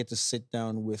Get to sit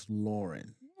down with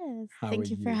Lauren. Yes. How are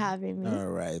Thank you for you? having me. All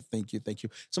right. Thank you. Thank you.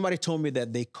 Somebody told me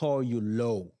that they call you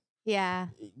Low. Yeah.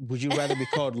 Would you rather be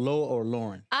called Low or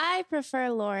Lauren? I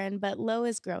prefer Lauren, but Low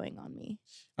is growing on me.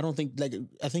 I don't think, like,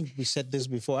 I think we said this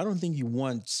before. I don't think you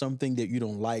want something that you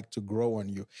don't like to grow on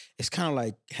you. It's kind of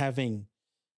like having,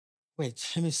 wait,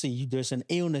 let me see. There's an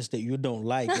illness that you don't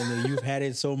like, and then you've had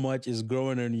it so much, it's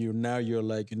growing on you. Now you're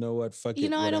like, you know what? Fuck it. You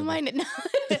know, I don't whatever. mind it. No,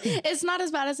 it's not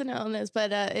as bad as an illness,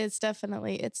 but it's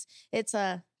definitely it's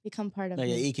become part of Like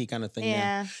an me. icky kind of thing.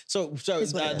 Yeah. So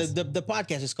Is what it is. the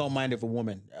podcast is called Mind of a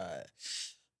Woman.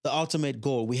 The ultimate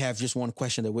goal, we have just one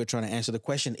question that we're trying to answer. The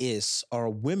question is, are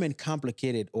women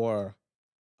complicated or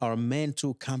are men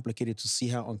too complicated to see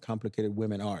how uncomplicated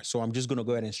women are? So I'm just going to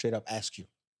go ahead and straight up ask you,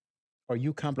 are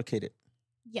you complicated?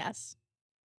 Yes.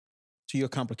 So you're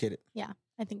complicated. Yeah,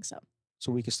 I think so.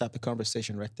 So we can stop the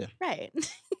conversation right there. Right.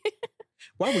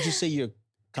 Why would you say you're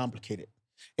complicated?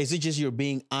 Is it just you're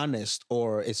being honest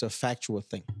or it's a factual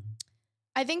thing?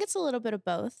 I think it's a little bit of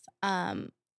both.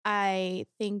 I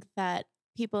think that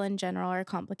people in general are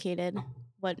complicated.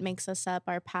 What makes us up,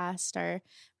 our past, our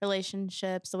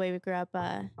relationships, the way we grew up,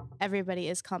 everybody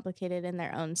is complicated in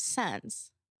their own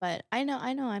sense. But I know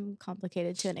I'm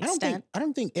complicated to an extent. I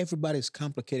don't think everybody's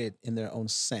complicated in their own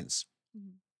sense.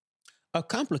 Mhm. A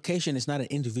complication is not an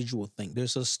individual thing.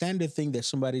 There's a standard thing that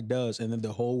somebody does, and then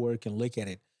the whole world can look at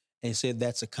it and say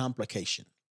that's a complication.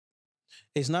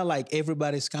 It's not like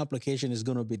everybody's complication is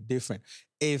going to be different.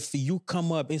 If you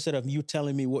come up, instead of you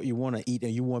telling me what you want to eat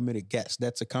and you want me to guess,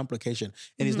 that's a complication.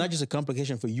 And it's not just a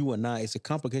complication for you and I, it's a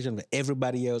complication for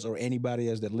everybody else or anybody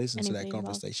else that listens to that Anybody involved.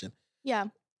 conversation. Yeah.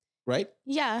 Right?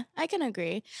 Yeah, I can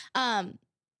agree.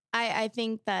 I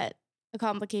think that a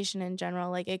complication in general,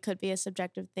 like it could be a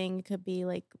subjective thing. It could be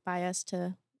like biased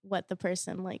to what the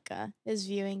person is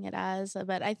viewing it as.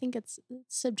 But I think it's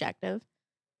subjective.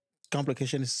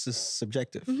 Complication is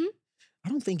subjective. Mhm. I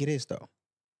don't think it is, though.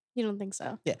 You don't think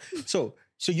so? Yeah. So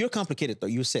you're complicated, though.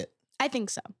 You said. I think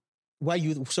so. Why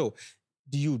you? So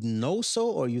do you know so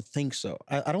or you think so?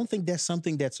 I don't think that's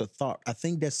something that's a thought. I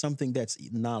think that's something that's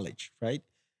knowledge, right?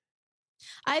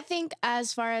 I think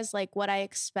as far as like what I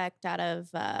expect out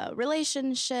of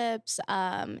relationships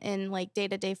and like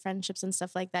day-to-day friendships and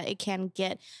stuff like that, it can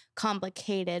get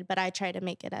complicated, but I try to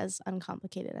make it as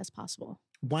uncomplicated as possible.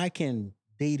 Why can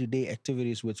day-to-day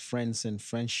activities with friends and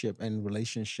friendship and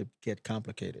relationship get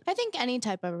complicated? I think any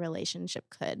type of relationship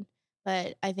could,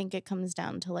 but I think it comes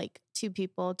down to like two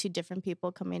different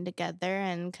people coming together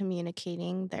and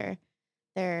communicating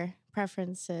their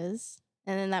preferences.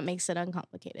 And then that makes it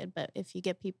uncomplicated. But if you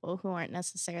get people who aren't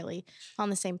necessarily on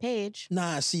the same page.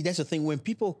 Nah, see, that's the thing. When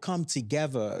people come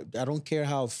together, I don't care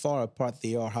how far apart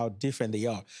they are, how different they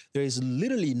are. There is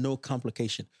literally no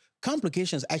complication.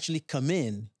 Complications actually come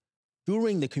in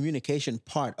during the communication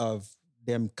part of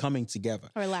them coming together.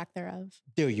 Or lack thereof.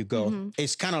 There you go. Mm-hmm.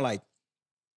 It's kind of like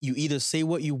you either say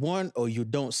what you want or you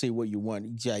don't say what you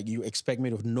want. Like you expect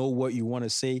me to know what you want to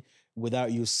say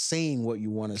without you saying what you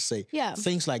want to say. Yeah.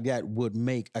 Things like that would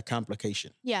make a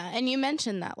complication. Yeah. And you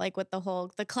mentioned that like with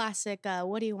the classic,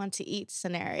 what do you want to eat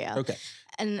scenario? Okay.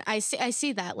 And I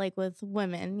see that like with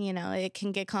women, you know, it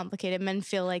can get complicated. Men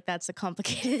feel like that's a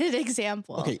complicated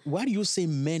example. Okay. Why do you say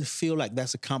men feel like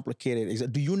that's a complicated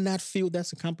example? Do you not feel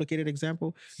that's a complicated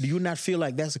example? Do you not feel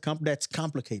like that's that's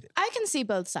complicated? I can see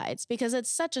both sides because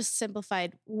it's such a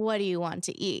simplified, what do you want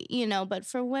to eat? You know, but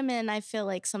for women, I feel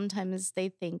like sometimes they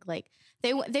think like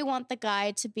they want the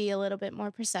guy to be a little bit more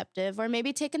perceptive or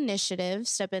maybe take initiative,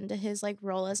 step into his like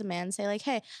role as a man, say like,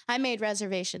 hey, I made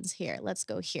reservations here. Let's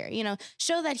go here. You know,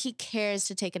 show that he cares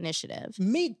to take initiative.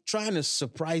 Me trying to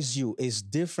surprise you is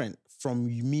different from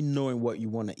me knowing what you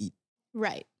want to eat.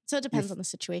 Right. So it depends on the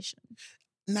situation.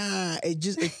 Nah,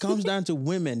 it comes down to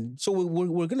women. So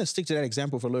we're going to stick to that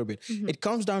example for a little bit. Mhm. It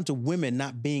comes down to women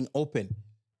not being open,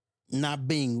 not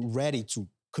being ready to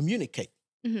communicate,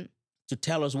 Mhm. to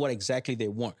tell us what exactly they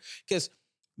want. Because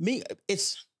let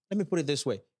me put it this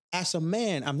way. As a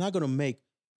man, I'm not going to make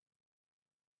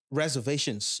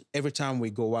reservations every time we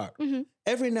go out. Mhm.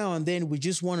 Every now and then, we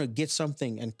just want to get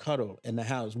something and cuddle in the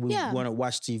house. We Yeah. want to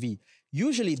watch TV.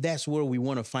 Usually, that's where we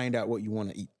want to find out what you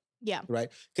want to eat. Yeah. Right?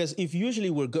 Because if usually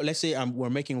let's say we're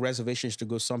making reservations to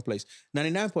go someplace,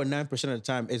 99.9% of the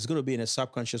time, it's going to be in a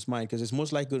subconscious mind because it's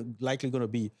most likely going to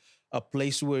be a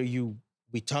place where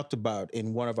we talked about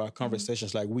in one of our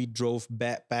conversations, like we drove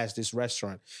back past this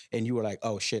restaurant and you were like,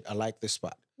 oh shit, I like this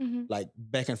spot. Mhm. Like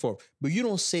back and forth. But you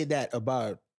don't say that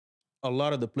about a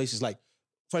lot of the places. Like,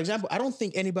 for example, I don't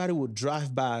think anybody would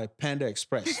drive by Panda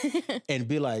Express and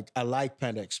be like, I like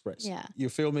Panda Express. Yeah. You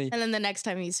feel me? And then the next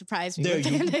time you surprise me There, with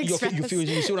Panda Express.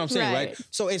 you see what I'm saying, right? Right.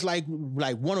 So it's like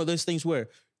one of those things where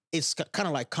it's kind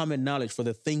of like common knowledge for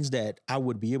the things that I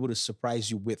would be able to surprise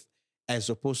you with, as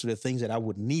opposed to the things that I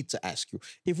would need to ask you.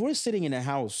 If we're sitting in a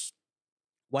house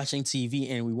watching TV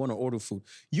and we want to order food,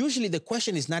 usually the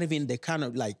question is not even the kind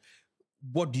of like,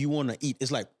 what do you want to eat?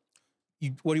 It's like,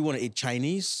 what do you want to eat?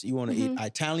 Chinese? You want to eat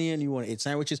Italian? You want to eat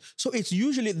sandwiches? So it's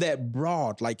usually that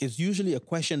broad. Like it's usually a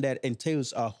question that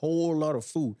entails a whole lot of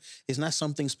food. It's not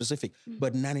something specific.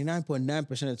 But 99.9%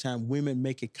 of the time, women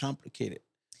make it complicated.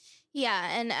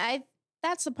 Yeah, and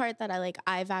that's the part that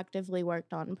I've actively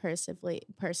worked on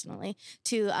personally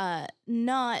to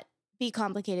not be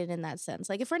complicated in that sense.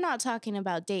 Like if we're not talking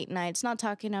about date nights, not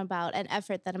talking about an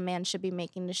effort that a man should be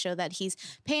making to show that he's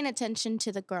paying attention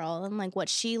to the girl and like what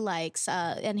she likes,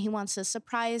 and he wants to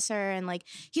surprise her and like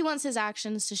he wants his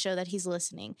actions to show that he's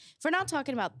listening. If we're not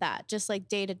talking about that, just like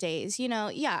day to days,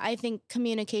 yeah, I think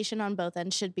communication on both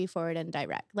ends should be forward and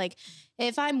direct. Like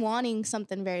if I'm wanting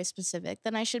something very specific,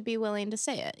 then I should be willing to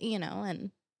say it,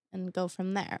 and go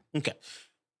from there. Okay.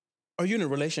 Are you in a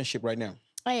relationship right now?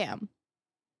 I am.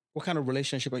 What kind of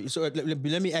relationship are you? So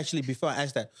let me actually, before I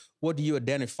ask that, what do you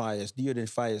identify as? Do you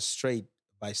identify as straight,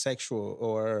 bisexual,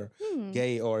 or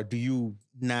gay, or do you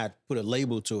not put a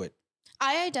label to it?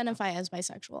 I identify as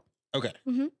bisexual. Okay.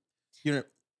 Mm-hmm. Go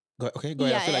ahead.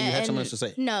 I feel like you had something else to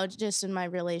say. No, just in my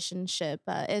relationship,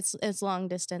 it's long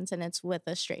distance and it's with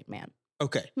a straight man.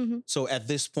 Okay. Mm-hmm. So at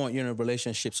this point, you're in a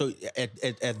relationship. So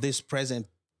at this present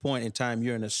point in time,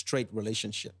 you're in a straight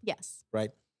relationship. Yes.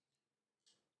 Right?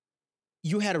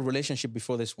 You had a relationship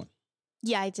before this one.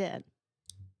 Yeah, I did.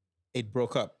 It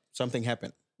broke up. Something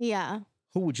happened. Yeah.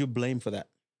 Who would you blame for that?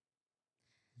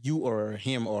 You or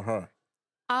him or her?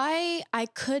 I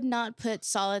could not put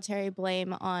solitary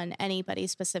blame on anybody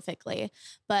specifically,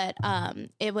 but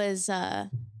it was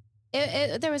there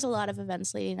was a lot of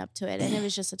events leading up to it, and it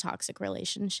was just a toxic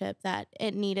relationship that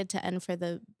it needed to end for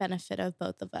the benefit of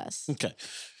both of us. Okay.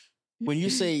 When you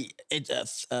say it,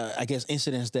 I guess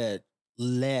incidents that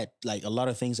led, like a lot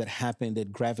of things that happened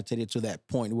that gravitated to that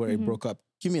point where it broke up.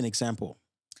 Give me an example.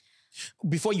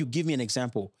 Before you give me an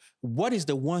example, what is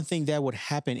the one thing that would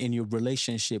happen in your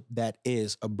relationship that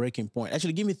is a breaking point?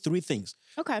 Actually, give me 3 things.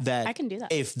 Okay, that I can do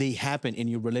that. If they happen in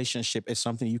your relationship, it's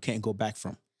something you can't go back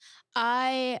from.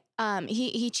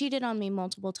 He cheated on me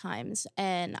multiple times,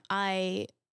 and I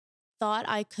thought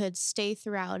I could stay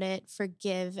throughout it,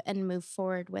 forgive, and move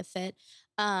forward with it.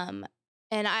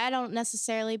 And I don't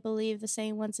necessarily believe the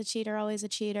saying once a cheater, always a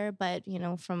cheater, but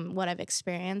from what I've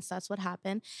experienced, that's what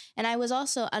happened. And I was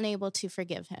also unable to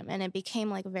forgive him, and it became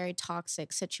like a very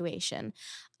toxic situation.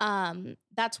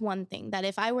 That's one thing, that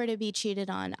if I were to be cheated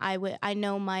on, I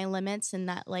know my limits, and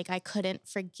that like I couldn't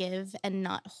forgive and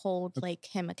not hold like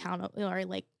him accountable or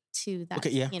like to that.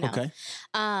 Okay, yeah, okay.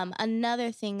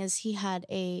 Another thing is he had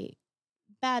a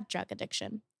bad drug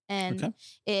addiction. And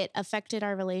it affected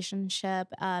our relationship.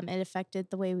 It affected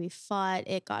the way we fought.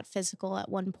 It got physical at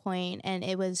one point, and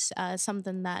it was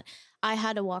something that I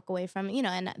had to walk away from.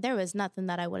 And there was nothing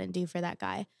that I wouldn't do for that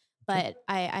guy, but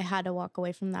I had to walk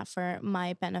away from that for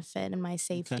my benefit and my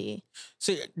safety.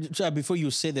 Okay. So before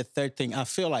you say the third thing, I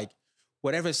feel like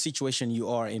whatever situation you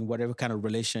are in, whatever kind of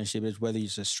relationship is, whether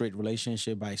it's a straight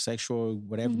relationship, bisexual,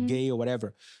 whatever, gay or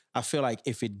whatever, I feel like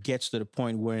if it gets to the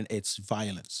point where it's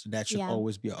violence, that should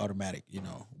always be an automatic,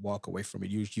 walk away from it.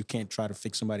 You can't try to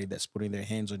fix somebody that's putting their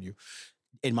hands on you,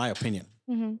 in my opinion.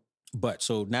 But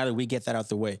so now that we get that out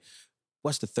the way,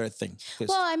 what's the third thing?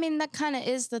 Well, I mean, that kind of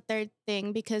is the third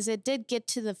thing, because it did get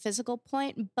to the physical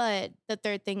point, but the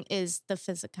third thing is the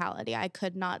physicality. I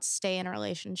could not stay in a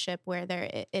relationship where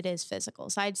it is physical.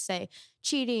 So I'd say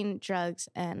cheating, drugs,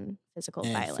 and physical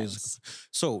violence.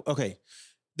 So, okay,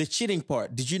 the cheating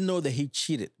part, did you know that he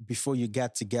cheated before you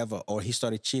got together, or he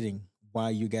started cheating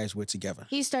while you guys were together?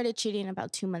 He started cheating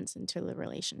about 2 months into the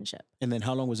relationship. And then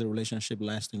how long was the relationship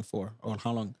lasting for? Or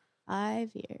how long?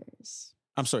 5 years.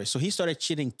 I'm sorry. So he started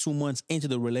cheating 2 months into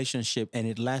the relationship, and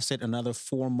it lasted another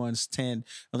 4 months,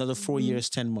 another 4 years,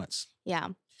 10 months. Yeah.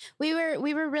 We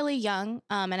were really young.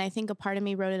 And I think a part of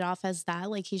me wrote it off as that.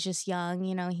 Like, he's just young,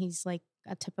 he's like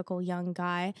a typical young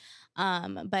guy.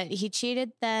 But he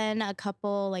cheated then a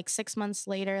couple, like 6 months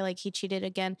later, like he cheated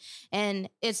again. And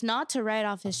it's not to write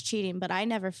off his cheating, but I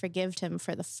never forgave him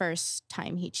for the first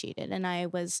time he cheated. And I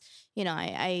was,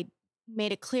 I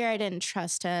made it clear I didn't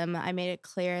trust him. I made it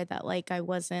clear that like I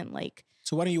wasn't like.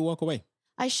 So why didn't you walk away?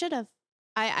 I should have.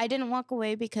 I didn't walk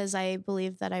away because I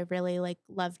believed that I really like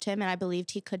loved him and I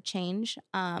believed he could change.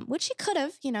 Which he could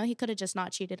have, he could have just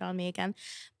not cheated on me again.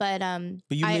 But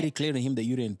But you made I it clear to him that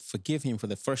you didn't forgive him for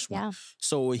the first one. yeah.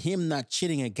 So him not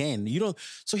cheating again, you don't.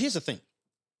 So here's the thing.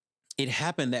 It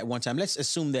happened that one time. Let's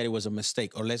assume that it was a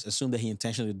mistake, or let's assume that he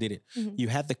intentionally did it. Mhm. You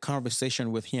had the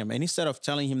conversation with him, and instead of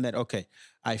telling him that, okay,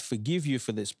 I forgive you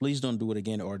for this, please don't do it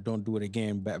again, or don't do it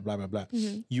again, blah, blah, blah, blah.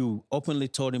 Mhm. You openly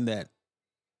told him that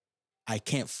I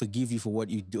can't forgive you for what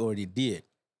you already did,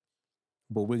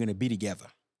 but we're going to be together.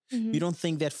 Mhm. You don't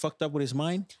think that fucked up with his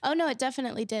mind? Oh no, it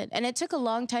definitely did. And it took a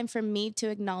long time for me to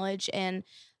acknowledge and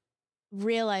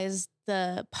realize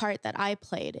the part that I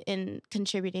played in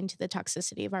contributing to the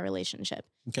toxicity of our relationship.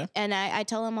 Okay. And I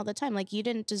tell him all the time, like, you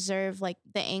didn't deserve like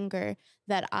the anger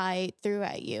that I threw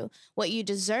at you. What you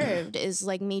deserved is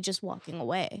like me just walking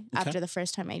away after the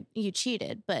first time you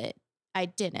cheated, but I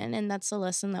didn't. And that's a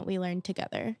lesson that we learned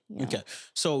together. Okay.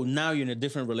 So now you're in a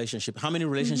different relationship. How many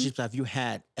Mm-hmm. relationships have you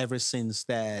had ever since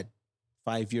that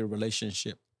 5-year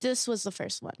relationship? This was the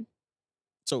first one.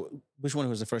 So which one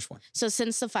was the first one? So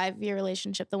since the 5-year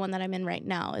relationship, the one that I'm in right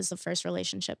now is the first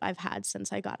relationship I've had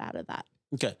since I got out of that.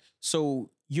 Okay. So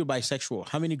you're bisexual.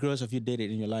 How many girls have you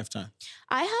dated in your lifetime?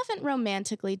 I haven't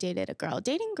romantically dated a girl.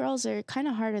 Dating girls are kind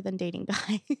of harder than dating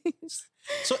guys.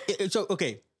 So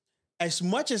okay. As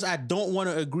much as I don't want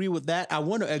to agree with that, I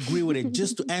want to agree with it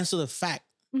just to answer the fact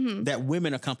Mhm. that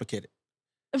women are complicated.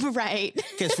 Right.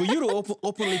 Because for you to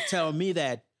openly tell me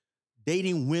that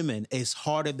dating women is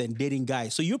harder than dating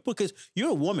guys. So because you're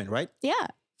a woman, right? Yeah.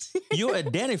 You're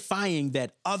identifying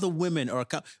that other women are.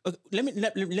 Let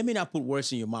me not put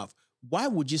words in your mouth. Why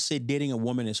would you say dating a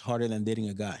woman is harder than dating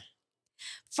a guy?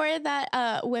 For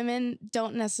that, women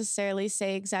don't necessarily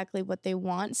say exactly what they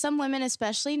want. Some women,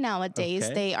 especially nowadays,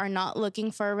 Okay. they are not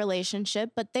looking for a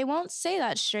relationship, but they won't say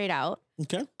that straight out.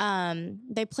 Okay.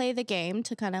 They play the game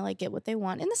to kind of like get what they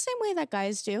want in the same way that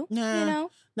guys do. Nah,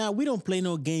 Nah, we don't play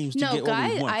no games to No, get what we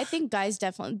guys, want. I think guys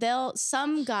definitely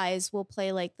some guys will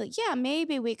play like yeah,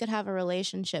 maybe we could have a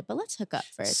relationship, but let's hook up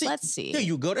first. Let's see. There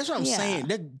you go. That's what I'm Yeah. saying.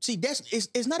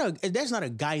 That's not a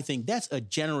guy thing. That's a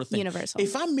general thing. Universal.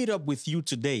 If I meet up with you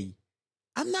today,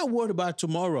 I'm not worried about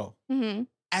tomorrow. Mm-hmm.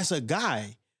 As a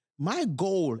guy, my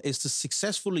goal is to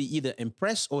successfully either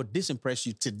impress or disimpress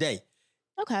you today,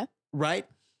 Okay. right?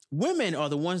 Women are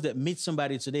the ones that meet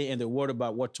somebody today and they're worried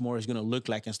about what tomorrow is going to look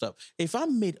like and stuff. If I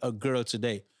meet a girl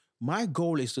today, my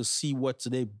goal is to see what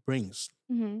today brings.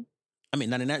 Mm-hmm. I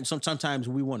mean, sometimes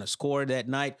we want to score that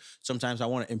night. Sometimes I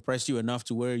want to impress you enough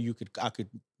to where I could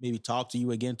maybe talk to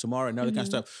you again tomorrow and other kind of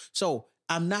stuff. So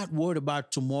I'm not worried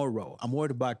about tomorrow. I'm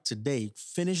worried about today.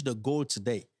 Finish the goal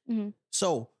today. Mm-hmm.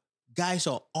 So guys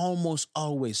are almost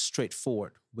always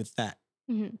straightforward with that.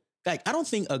 Mm-hmm. Like, I don't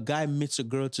think a guy meets a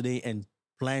girl today and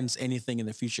plans anything in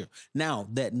the future. Now,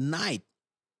 that night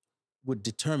would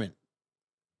determine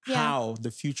how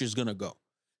the future is going to go.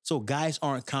 So guys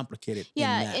aren't complicated.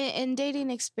 Yeah, in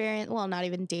dating experience, well, not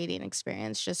even dating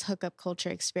experience, just hookup culture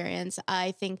experience.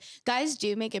 I think guys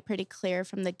do make it pretty clear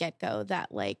from the get-go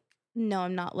that like, no,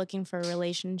 I'm not looking for a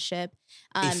relationship.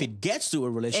 If it gets to a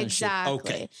relationship,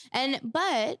 exactly. okay.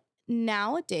 But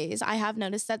nowadays, I have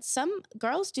noticed that some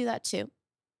girls do that too.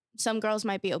 Some girls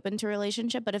might be open to a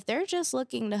relationship, but if they're just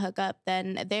looking to hook up,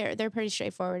 then they're pretty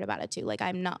straightforward about it too. Like,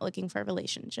 I'm not looking for a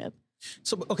relationship.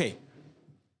 So, okay.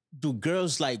 Do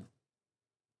girls like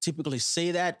typically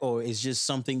say that, or is just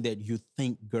something that you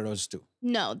think girls do?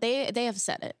 No, they have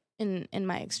said it in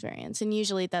my experience. And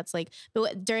usually that's like,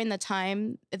 but during the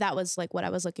time, that was like what I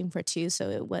was looking for too. So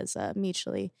it was a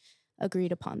mutually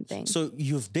agreed upon thing. So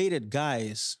you've dated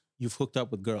guys, you've hooked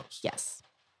up with girls. Yes.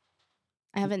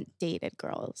 I haven't dated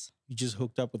girls. You just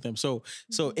hooked up with them. So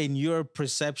in your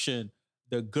perception,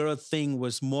 the girl thing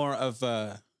was more of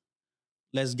a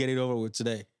let's get it over with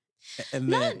today.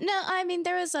 And then No, I mean,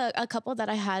 there was a couple that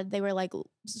I had, they were like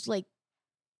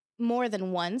more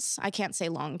than once. I can't say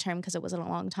long term because it wasn't a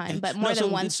long time, but more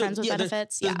than once friends with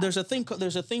benefits. There's a thing we call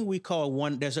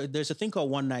there's a thing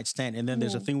called one night stand, and then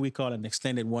there's a thing we call an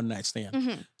extended one night stand.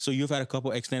 Mm-hmm. So you've had a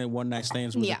couple extended one night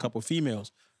stands with a couple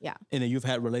females. Yeah. And then you've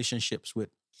had relationships with.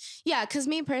 Yeah, because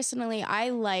me personally, I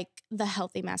like the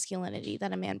healthy masculinity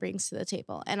that a man brings to the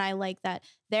table. And I like that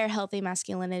their healthy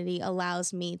masculinity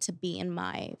allows me to be in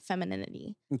my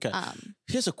femininity. Okay.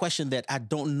 Here's a question that I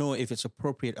don't know if it's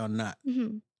appropriate or not.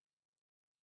 Mm-hmm.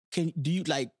 Do you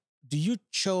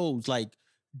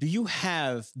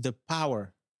have the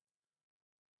power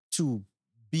to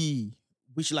be,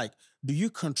 do you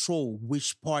control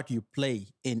which part you play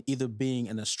in either being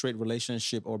in a straight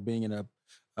relationship or being in a,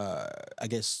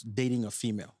 dating a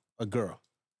female, a girl?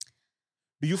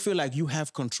 Do you feel like you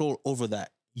have control over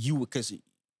that? Because you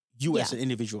Yeah. as an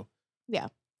individual. Yeah,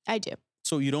 I do.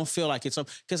 So you don't feel like it's up,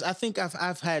 because I think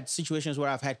I've had situations where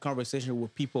I've had conversations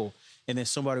with people, and then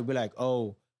somebody will be like,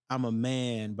 "Oh, I'm a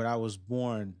man, but I was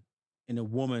born in a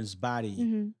woman's body,"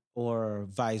 Mhm. or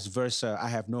vice versa. I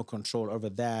have no control over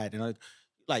that, and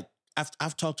like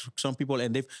I've talked to some people,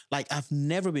 and they've like I've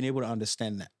never been able to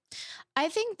understand that. I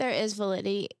think there is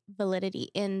validity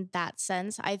in that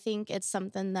sense. I think it's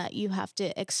something that you have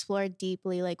to explore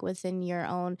deeply, like within your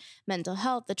own mental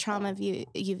health, the trauma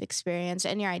you've experienced,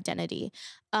 and your identity.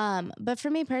 But for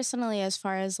me personally, as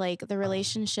far as like the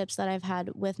relationships that I've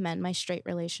had with men, my straight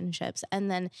relationships, and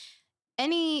then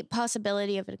any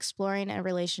possibility of exploring a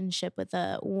relationship with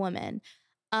a woman,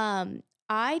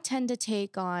 I tend to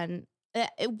take on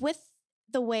with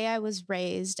the way I was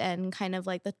raised and kind of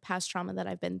like the past trauma that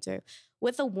I've been through.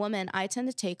 With a woman, I tend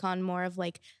to take on more of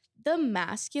like the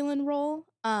masculine role,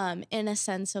 in a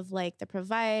sense of like the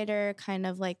provider, kind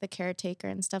of like the caretaker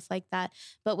and stuff like that.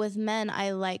 But with men,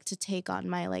 I like to take on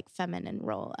my like feminine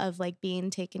role of like being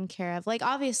taken care of. Like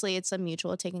obviously it's a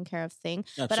mutual taken care of thing,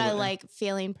 but I Absolutely. like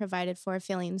feeling provided for,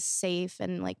 feeling safe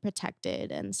and like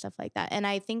protected and stuff like that. And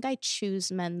I think I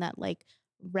choose men that like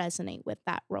resonate with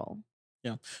that role.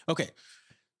 Yeah. Okay.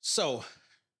 So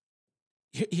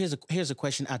here's a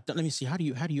question. Let me see. How do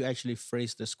you actually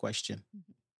phrase this question?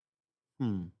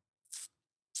 Hmm.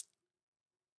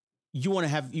 You want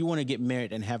to get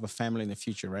married and have a family in the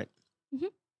future, right? Mhm.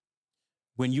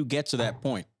 When you get to that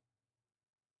point,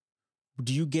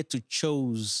 do you get to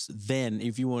choose then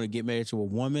if you want to get married to a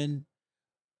woman,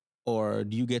 or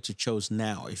do you get to choose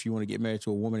now if you want to get married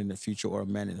to a woman in the future or a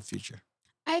man in the future?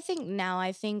 I think now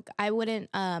I think I wouldn't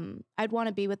I'd want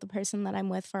to be with the person that I'm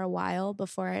with for a while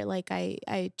before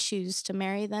I choose to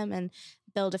marry them and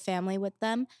build a family with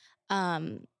them.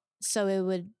 Um so it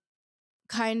would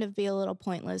kind of be a little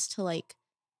pointless to like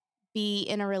be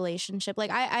in a relationship.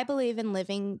 Like I believe in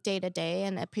living day to day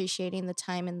and appreciating the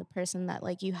time and the person that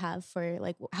like you have for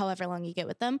like however long you get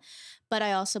with them. But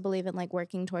I also believe in like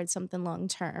working towards something long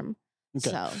term.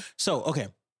 Okay. So Okay.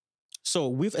 So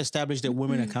we've established that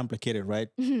women are complicated, right?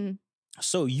 Mhm.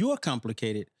 So you're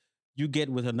complicated. You get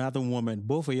with another woman.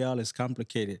 Both of y'all is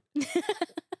complicated.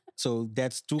 So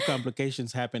that's two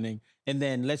complications happening. And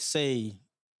then let's say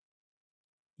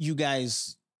you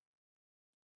guys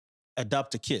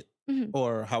adopt a kid, Mhm.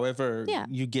 or however Yeah.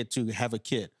 you get to have a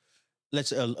kid.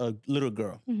 Let's a little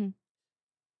girl. Mhm.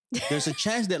 There's a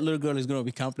chance that little girl is going to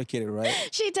be complicated, right?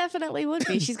 She definitely would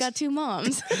be. She's got two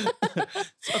moms.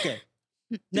 Okay.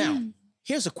 Now,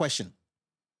 here's a question.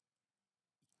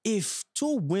 If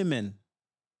two women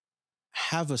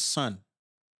have a son,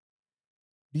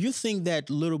 do you think that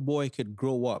little boy could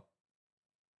grow up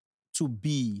to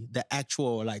be the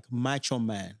actual like macho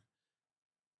man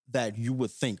that you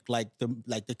would think, like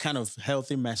the kind of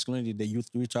healthy masculinity that you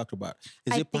talked about?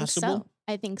 Is I it think possible? so.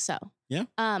 I think so. Yeah.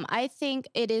 I think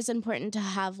it is important to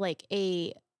have like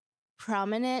a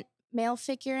prominent male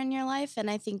figure in your life. And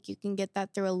I think you can get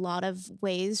that through a lot of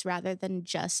ways rather than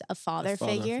just a A father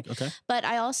father figure. Okay. But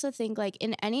I also think like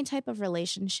in any type of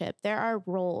relationship, there are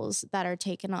roles that are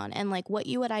taken on and like what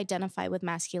you would identify with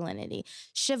masculinity,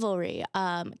 chivalry,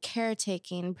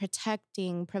 caretaking,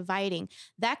 protecting, providing,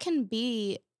 that can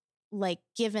be like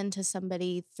given to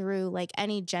somebody through like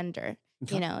any gender.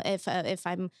 You Okay. know, if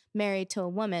I'm married to a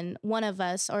woman, one of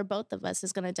us or both of us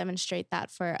is going to demonstrate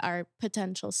that for our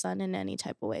potential son in any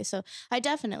type of way. So I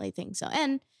definitely think so.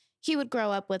 And he would grow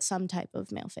up with some type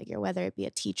of male figure, whether it be a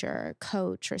teacher or a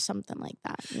coach or something like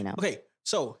that, you know? Okay.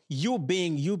 So you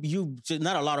being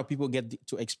not a lot of people get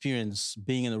to experience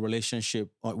being in a relationship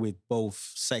with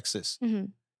both sexes. Hmm.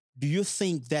 Do you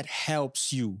think that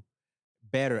helps you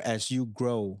better as you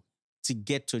grow to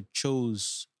get to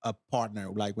choose a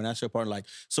partner? Like when I say partner, like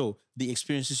so the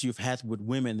experiences you've had with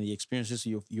women, the experiences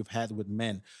you've had with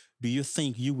men, do you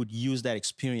think you would use that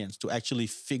experience to actually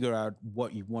figure out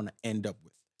what you want to end up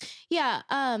with? Yeah.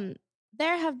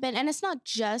 There have been, and it's not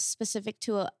just specific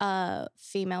to a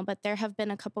female, but there have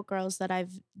been a couple girls that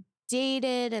I've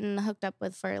dated and hooked up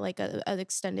with for like an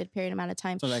extended period amount of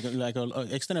time. So like a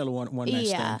extended one night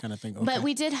Yeah. stand kind of thing. But Okay.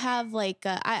 we did have like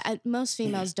most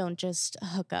females don't just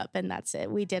hook up and that's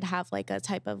it. We did have like a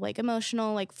type of like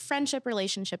emotional like friendship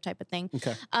relationship type of thing.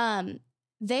 Okay.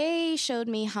 They showed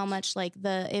me how much like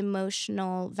the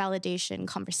emotional validation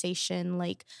conversation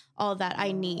like all that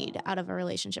I need out of a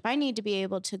relationship. I need to be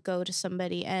able to go to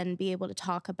somebody and be able to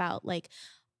talk about like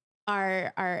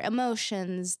our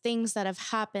emotions, things that have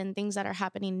happened, things that are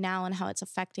happening now and how it's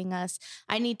affecting us.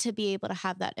 I need to be able to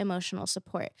have that emotional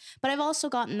support. But I've also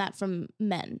gotten that from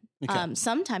men. Okay.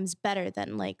 Sometimes better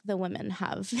than like the women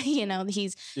have. You know,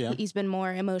 Yeah. he's been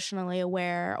more emotionally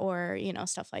aware or, you know,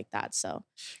 stuff like that. So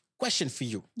Question for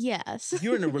you. yes.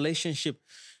 You're in a relationship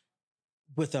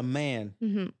with a man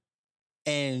hmm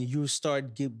and you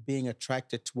start being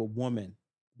attracted to a woman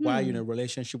while you're in a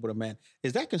relationship with a man.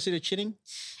 Is that considered cheating?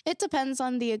 It depends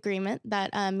on the agreement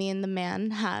that me and the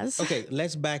man has. Okay,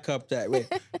 let's back up that. Wait,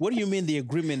 what do you mean the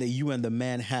agreement that you and the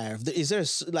man have? Is there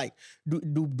like,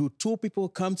 do two people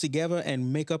come together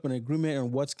and make up an agreement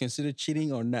on what's considered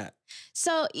cheating or not?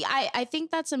 So I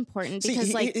think that's important because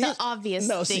See, like the obvious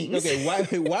no, things. see,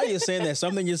 okay, why you're saying that?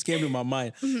 Something just came to my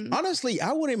mind. Mhm. Honestly,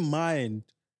 I wouldn't mind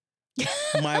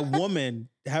my woman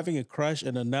having a crush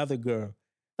on another girl.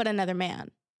 But another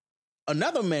man.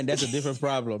 Another man, that's a different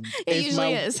problem. It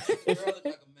usually is.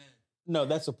 No,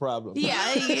 that's a problem.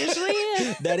 Yeah, it usually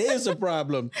is. That is a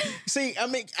problem. See, I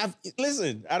mean,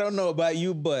 listen, I don't know about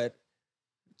you, but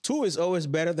two is always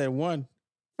better than one.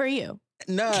 For you.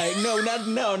 No,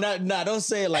 don't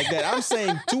say it like that. I'm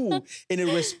saying two in a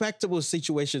respectable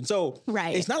situation. So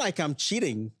Right. it's not like I'm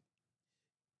cheating.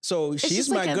 So It's she's just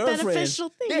my like a girlfriend. beneficial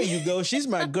thing. There you go. She's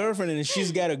my girlfriend and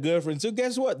she's got a girlfriend. So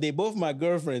guess what? They both my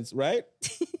girlfriends, right?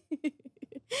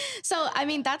 So I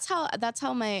mean that's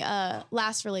how my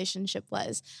last relationship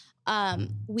was.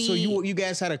 We So you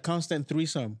guys had a constant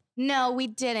threesome. No, we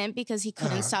didn't because he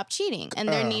couldn't stop cheating and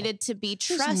there needed to be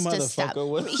trust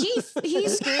established. He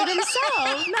screwed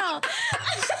himself. No.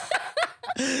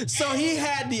 So he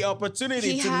had the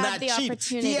opportunity to not cheat.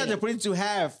 He had the opportunity to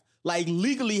have, like,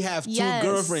 legally have two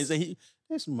girlfriends. And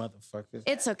this motherfucker.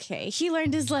 It's okay. He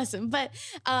learned his lesson. But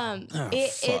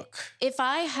if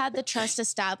I had the trust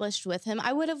established with him,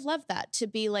 I would have loved that to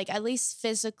be like at least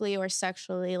physically or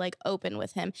sexually like open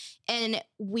with him. And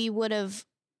we would have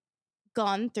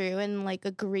gone through and like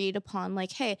agreed upon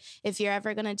like, hey, if you're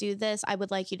ever going to do this, I would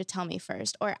like you to tell me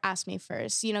first or ask me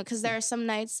first, you know, because there are some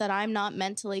nights that I'm not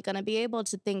mentally going to be able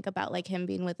to think about like him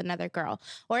being with another girl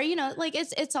or, you know, like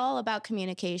it's all about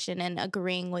communication and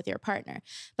agreeing with your partner.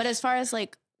 But as far as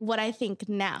like what I think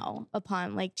now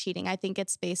upon like cheating, I think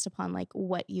it's based upon like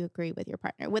what you agree with your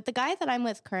partner. With the guy that I'm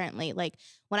with currently, like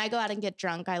when I go out and get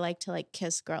drunk, I like to like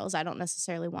kiss girls. I don't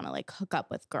necessarily want to like hook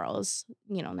up with girls,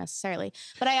 you know, necessarily.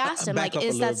 But I asked him like,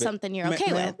 is that something you're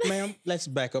okay with? Ma'am, let's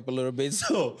back up a little bit.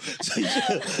 So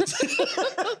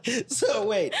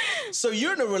wait, so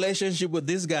you're in a relationship with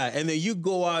this guy and then you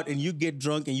go out and you get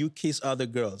drunk and you kiss other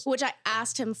girls. Which I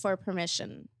asked him for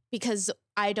permission because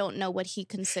I don't know what he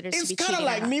considers to be cheating. It's kind of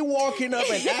like me walking up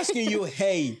and asking you,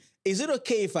 hey, is it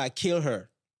okay if I kill her?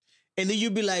 And then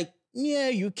you'd be like, yeah,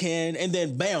 you can. And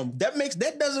then bam,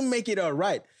 that doesn't make it all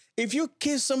right. If you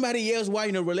kiss somebody else while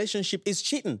in a relationship, it's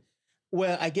cheating.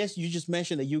 Well, I guess you just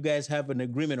mentioned that you guys have an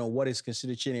agreement on what is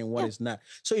considered cheating and what is not.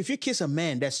 So if you kiss a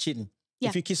man, that's cheating. Yeah.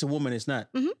 If you kiss a woman, it's not.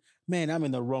 Mm-hmm. Man, I'm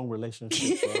in the wrong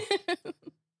relationship, bro.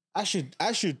 I should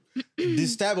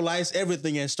destabilize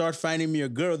everything and start finding me a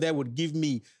girl that would give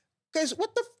me. Guys,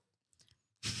 what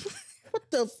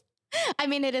the? I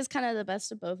mean, it is kind of the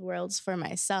best of both worlds for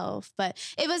myself, but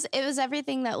it was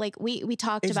everything that like we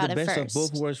talked about it first. It's the best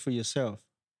of both worlds for yourself.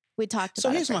 We talked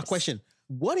about it. So here's my question: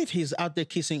 what if he's out there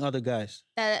kissing other guys?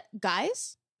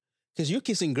 Guys? Because you're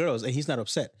kissing girls and he's not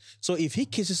upset. So if he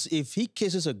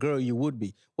kisses a girl, you would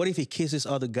be. What if he kisses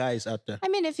other guys out there? I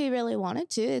mean, if he really wanted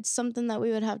to, it's something that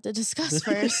we would have to discuss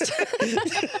first.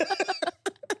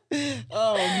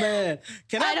 Oh man,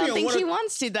 I don't think he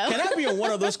wants to though. Can I be on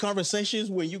one of those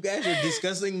conversations when you guys are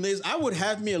discussing this? I would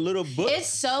have me a little book. It's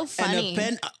so funny. And a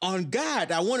pen. On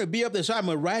God, I want to be up there, so I'm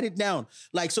gonna write it down.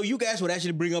 Like, so you guys would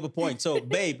actually bring up a point. So,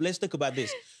 babe, let's talk about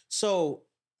this. So.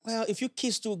 Well, if you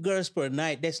kiss 2 girls per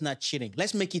night, that's not cheating.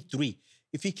 Let's make it 3.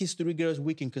 If you kiss 3 girls,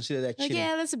 we can consider that cheating.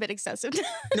 Yeah, that's a bit excessive.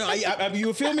 No,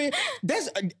 you feel me? That's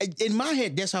in my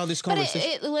head. That's how this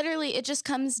conversation. But it literally just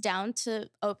comes down to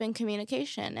open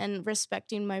communication and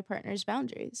respecting my partner's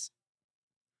boundaries.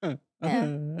 Yeah.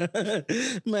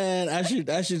 Man, I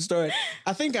should start.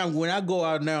 I think when I go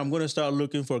out now, I'm going to start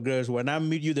looking for girls. When I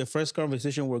meet you, the first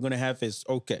conversation we're going to have is,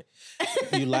 okay,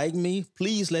 you like me?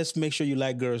 Please, let's make sure you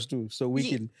like girls too, so we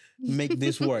can make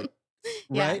this work.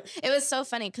 Right? Yeah. It was so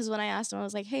funny because when I asked him, I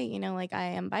was like, hey, you know, like I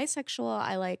am bisexual.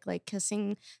 I like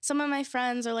kissing some of my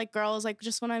friends or like girls, like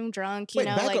just when I'm drunk, you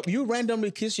know. Back like, up. You randomly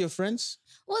kiss your friends?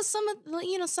 Well, some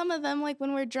of them, like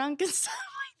when we're drunk and stuff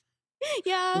like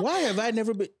yeah. Why have I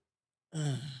never been?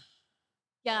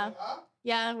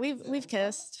 Yeah, we've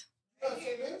kissed.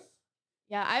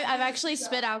 Yeah, I've actually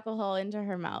spit alcohol into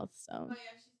her mouth. So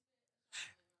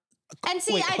And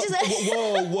see, Wait, I just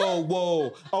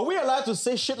whoa. Are we allowed to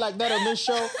say shit like that on this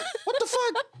show? What the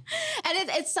fuck? and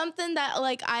it's something that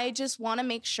like I just want to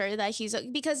make sure that he's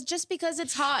because just because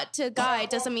it's hot to a guy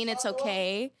doesn't mean it's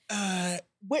okay.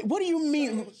 Wait, what do you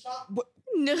mean?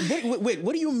 No. Wait,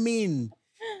 what do you mean?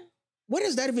 What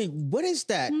is that even? What is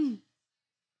that?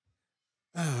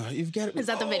 You've got. Is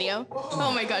that the video?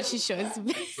 Oh my God, she's showing some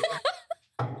video.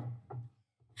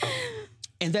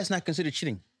 And that's not considered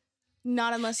cheating.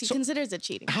 Not unless he considers it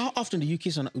cheating. How often do you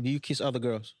kiss other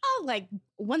girls? Oh, like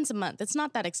once a month. It's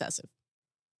not that excessive.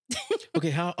 Okay,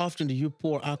 how often do you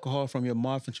pour alcohol from your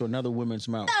mouth into another woman's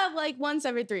mouth? Like once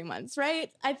every 3 months,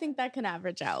 right? I think that can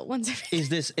average out once every. Is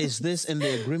this in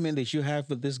the agreement that you have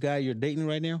with this guy you're dating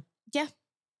right now? Yeah.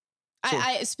 So,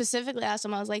 I specifically asked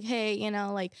him, I was like, hey,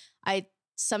 like I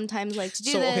sometimes like to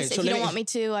do this. Okay, if you don't want me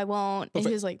to, I won't. And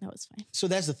he was like, no, it's fine. So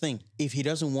that's the thing. If he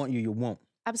doesn't want you, you won't.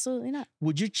 Absolutely not.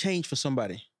 Would you change for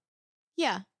somebody?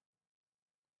 Yeah.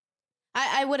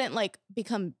 I wouldn't like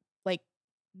become like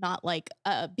not like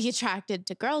be attracted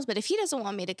to girls, but if he doesn't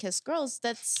want me to kiss girls,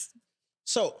 that's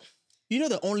so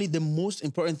the most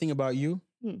important thing about you,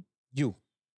 you.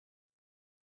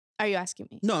 Are you asking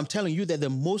me? No, I'm telling you that the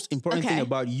most important thing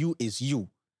about you is you.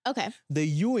 Okay. The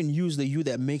you in you is the you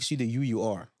that makes you the you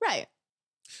are. Right.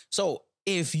 So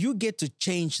if you get to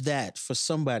change that for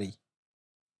somebody,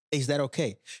 is that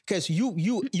okay? Because do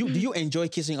you enjoy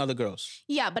kissing other girls?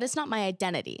 Yeah, but it's not my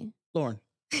identity. Lauren,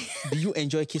 do you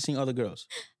enjoy kissing other girls?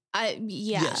 Yeah.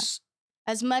 Yes.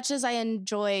 As much as I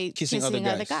enjoy kissing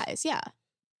other guys. Yeah.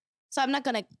 So I'm not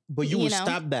gonna. But you would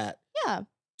stop that. Yeah.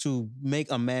 To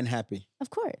make a man happy. Of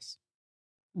course.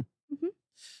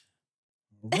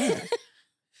 Right.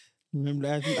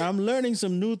 I'm learning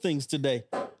some new things today.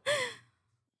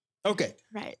 Okay.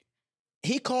 Right.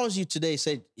 He calls you today,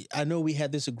 said, I know we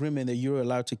had this agreement that you're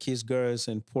allowed to kiss girls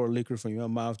and pour liquor from your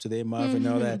mouth to their mouth and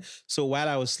all that. So while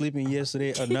I was sleeping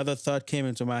yesterday, another thought came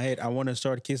into my head. I want to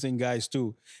start kissing guys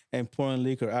too and pouring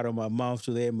liquor out of my mouth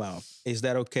to their mouth. Is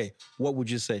that okay? What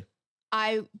would you say?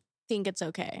 I think it's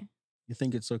okay. You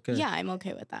think it's okay? Yeah, I'm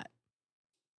okay with that.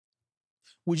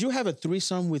 Would you have a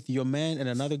threesome with your man and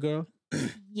another girl?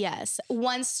 Yes.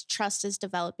 Once trust is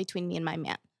developed between me and my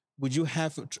man. Would you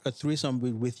have a threesome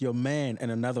with your man and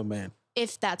another man?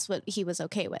 If that's what he was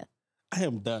okay with. I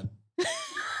am done.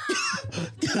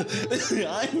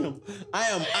 I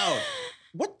am out.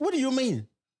 What do you mean?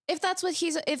 If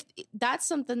that's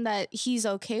something that he's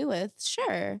okay with,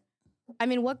 sure. I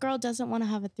mean, what girl doesn't want to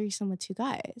have a threesome with two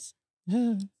guys?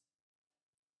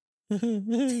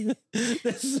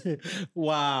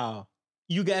 Wow.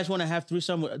 You guys want to have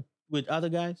threesome with other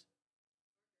guys?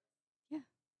 Yeah.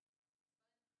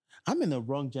 I'm in the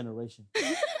wrong generation.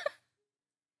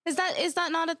 Is that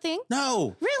not a thing?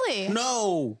 No. Really?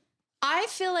 No. I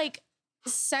feel like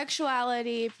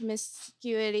sexuality,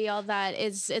 promiscuity, all that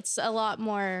it's a lot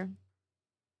more.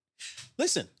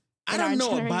 Listen, I don't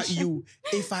know about you.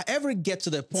 If I ever get to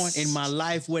the point in my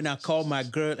life when I call my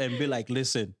girl and be like,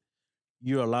 listen,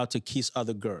 you're allowed to kiss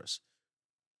other girls.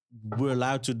 We're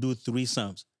allowed to do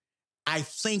threesomes. I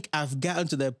think I've gotten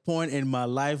to that point in my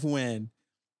life when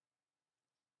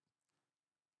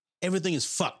everything is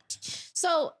fucked.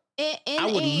 So I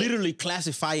would literally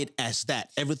classify it as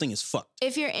that. Everything is fucked.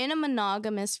 If you're in a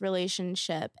monogamous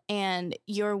relationship and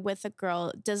you're with a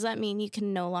girl, does that mean you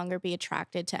can no longer be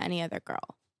attracted to any other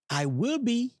girl? I will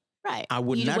be. Right. I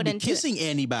would not be kissing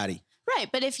anybody. Right.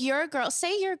 But if you're a girl,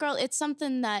 say you're a girl, it's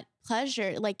something that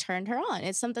pleasure, like turned her on.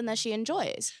 It's something that she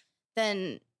enjoys.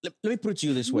 Then let me put it to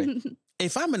you this way.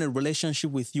 If I'm in a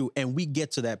relationship with you and we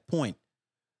get to that point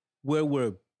where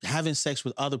we're having sex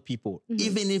with other people,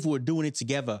 even if we're doing it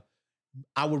together,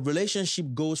 our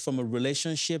relationship goes from a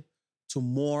relationship to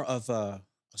more of a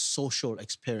social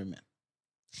experiment.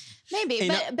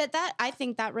 Maybe, but that I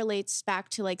think that relates back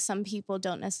to like some people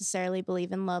don't necessarily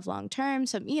believe in love long term.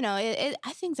 So I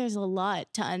think there's a lot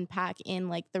to unpack in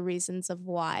like the reasons of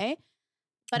why.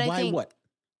 But why I think what?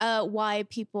 Why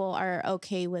people are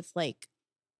okay with like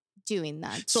doing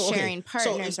that, sharing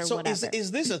partners or whatever.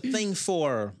 Is this a thing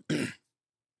for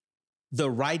the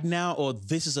right now, or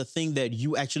this is a thing that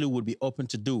you actually would be open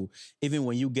to do even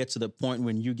when you get to the point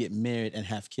when you get married and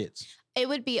have kids? It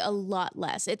would be a lot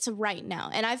less. It's right now.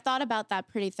 And I've thought about that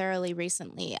pretty thoroughly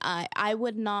recently. I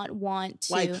would not want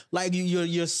to... Like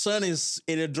your son is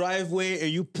in a driveway and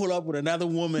you pull up with another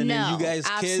woman and you guys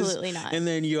kiss. Absolutely not. And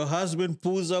then your husband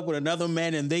pulls up with another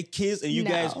man and they kiss and you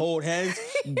guys hold hands,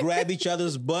 grab each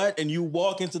other's butt and you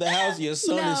walk into the house. Your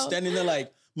son is standing there like,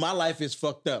 my life is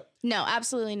fucked up. No,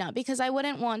 absolutely not. Because I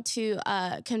wouldn't want to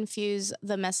confuse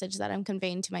the message that I'm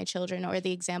conveying to my children or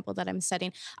the example that I'm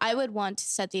setting. I would want to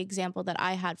set the example that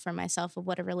I had for myself of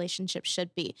what a relationship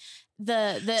should be.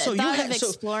 The thought of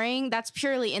exploring, that's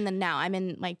purely in the now. I'm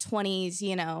in my 20s,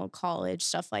 you know, college,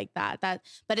 stuff like that.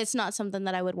 But it's not something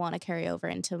that I would want to carry over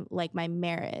into like my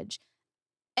marriage.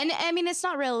 And I mean, it's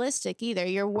not realistic either.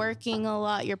 You're working a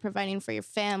lot. You're providing for your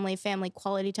family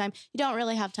quality time. You don't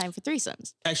really have time for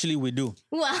threesomes. Actually, we do.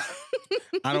 Well,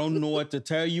 I don't know what to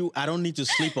tell you. I don't need to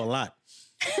sleep a lot.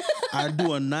 I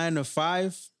do a 9 to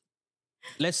 5.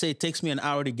 Let's say it takes me an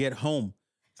hour to get home.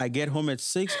 I get home at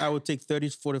 6. I would take 30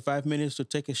 to 45 minutes to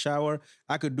take a shower.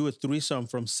 I could do a threesome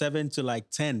from 7 to like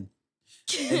 10.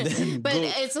 But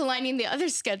it's aligning the other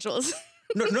schedules.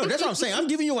 No, that's what I'm saying. I'm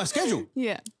giving you my schedule.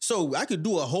 Yeah. So I could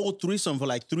do a whole threesome for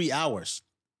like 3 hours.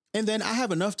 And then I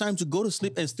have enough time to go to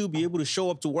sleep and still be able to show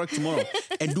up to work tomorrow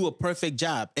and do a perfect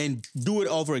job and do it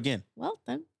over again. Well,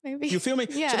 then maybe. You feel me?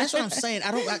 Yeah. So that's what I'm saying.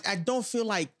 I don't feel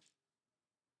like,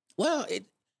 well, you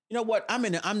know what?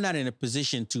 I'm not in a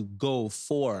position to go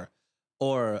for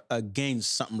or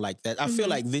against something like that. I feel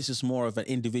like this is more of an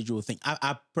individual thing.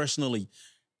 I personally,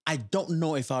 I don't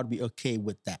know if I would be okay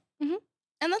with that.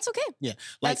 And that's okay. Yeah,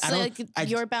 like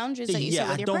your boundaries that you set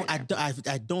with your partner.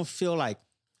 I don't feel like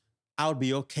I would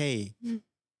be okay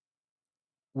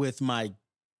with my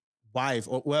wife,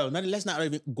 or let's not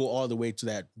even go all the way to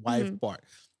that wife part.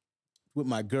 With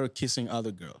my girl kissing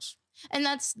other girls, and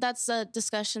that's a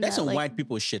discussion. That's some white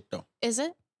people shit, though. Is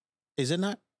it? Is it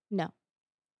not? No.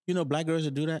 You know, black girls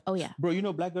that do that. Oh yeah, bro. You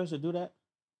know, black girls that do that.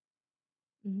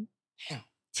 Damn.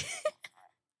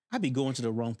 I be going to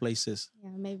the wrong places. Yeah,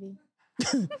 maybe.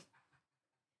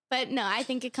 But no, I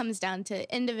think it comes down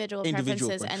to individual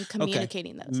preferences and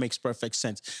communicating those. Makes perfect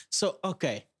sense. So,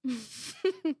 okay.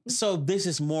 So this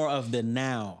is more of the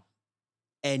now,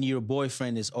 and your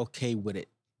boyfriend is okay with it.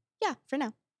 Yeah, for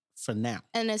now. For now.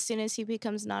 And as soon as he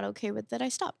becomes not okay with it, I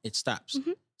stop. It stops.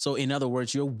 So in other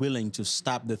words, you're willing to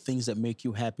stop the things that make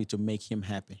you happy to make him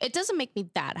happy. It doesn't make me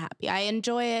that happy. I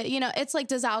enjoy it. You know, it's like,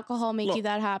 does alcohol make you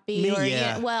that happy? Maybe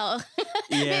that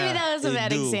was a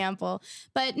bad example.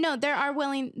 But no, there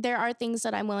are things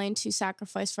that I'm willing to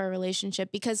sacrifice for a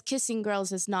relationship, because kissing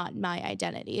girls is not my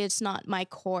identity. It's not my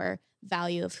core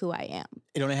value of who I am.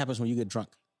 It only happens when you get drunk.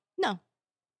 No.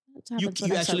 You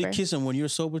actually kiss them when you're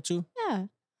sober too? Yeah.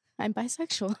 I'm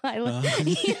bisexual.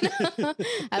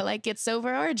 I like it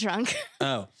sober or drunk.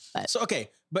 Oh, so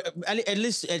okay, but at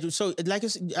least so like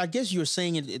I guess you're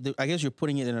saying it. I guess you're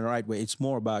putting it in the right way. It's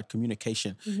more about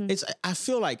communication. I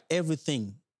feel like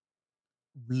everything,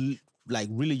 like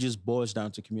really just boils down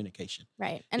to communication.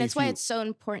 Right, and it's why it's so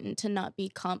important to not be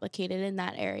complicated in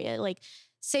that area. Like,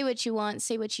 say what you want,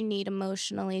 say what you need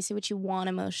emotionally, say what you want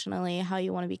emotionally, how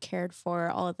you want to be cared for,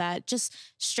 all of that. Just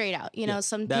straight out. You know,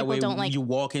 some people don't like... You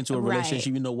walk into a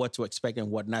relationship, you know what to expect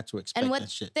and what not to expect. And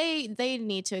what they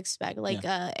need to expect. Like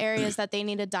areas that they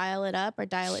need to dial it up or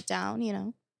dial it down, you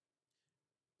know.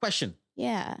 Question.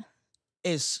 Yeah.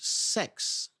 Is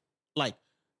sex like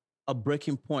a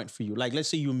breaking point for you? Like, let's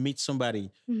say you meet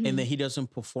somebody and then he doesn't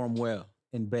perform well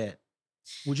in bed.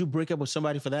 Would you break up with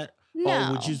somebody for that? No.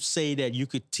 Or would you say that you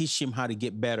could teach him how to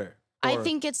get better? I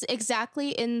think it's exactly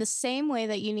in the same way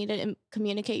that you need to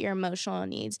communicate your emotional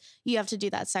needs. You have to do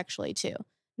that sexually too.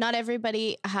 Not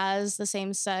everybody has the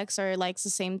same sex or likes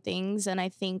the same things. And I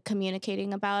think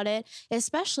communicating about it,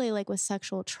 especially like with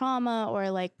sexual trauma or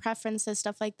like preferences,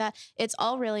 stuff like that, it's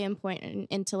all really important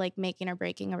into like making or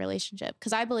breaking a relationship.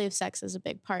 Because I believe sex is a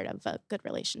big part of a good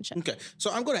relationship. Okay.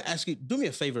 So I'm going to ask you, do me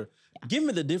a favor. Yeah. Give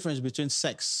me the difference between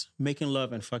sex, making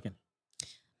love, and fucking.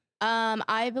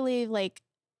 I believe like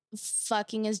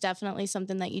fucking is definitely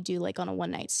something that you do like on a one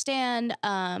night stand.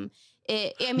 I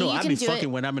mean, I'd be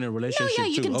fucking when I'm in a relationship. No, yeah,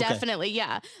 you too. can definitely,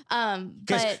 yeah.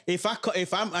 Because if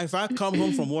I come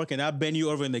home from work and I bend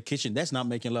you over in the kitchen, that's not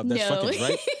making love. That's fucking,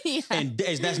 right? Yeah. And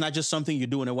that's not just something you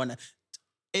do in a one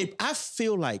night. I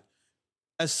feel like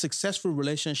a successful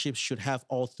relationship should have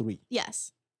all three.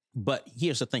 Yes. But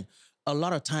here's the thing. A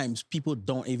lot of times people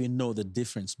don't even know the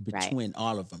difference between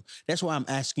all of them. That's why I'm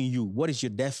asking you, what is your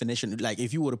definition? Like,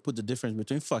 if you were to put the difference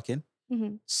between fucking,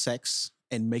 sex,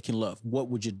 and making love, what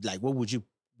would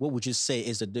you say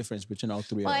is the difference between all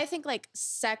three? Well, I think like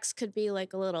sex could be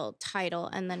like a little title,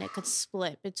 and then it could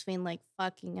split between like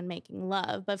fucking and making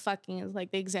love. But fucking is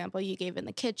like the example you gave in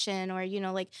the kitchen, or,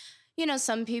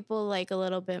 some people like a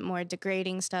little bit more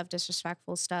degrading stuff,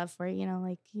 disrespectful stuff, or,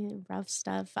 rough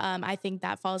stuff. I think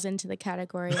that falls into the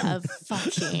category of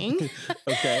fucking.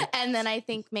 Okay. And then I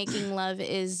think making love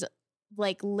is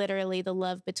like literally the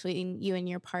love between you and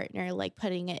your partner, like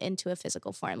putting it into a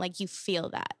physical form. Like you feel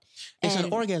that. It's an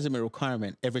And orgasm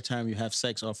requirement every time you have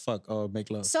sex or fuck or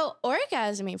make love. so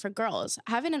orgasming for girls,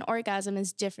 having an orgasm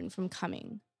is different from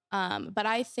coming. But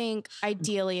I think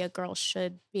ideally a girl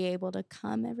should be able to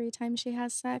come every time she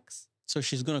has sex. So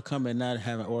she's gonna come and not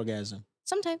have an orgasm,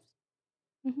 Sometimes.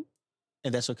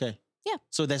 and that's okay. Yeah.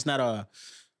 So that's not a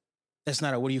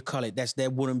what do you call it?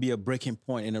 That wouldn't be a breaking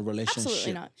point in a relationship.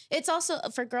 Absolutely not. It's also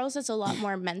for girls, it's a lot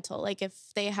more mental. Like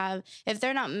if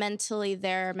they're not mentally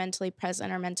there, mentally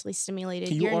present, or mentally stimulated,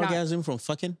 Can you you're orgasm from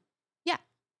fucking? Yeah.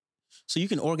 So you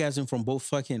can orgasm from both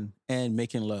fucking and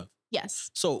making love.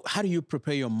 Yes. So how do you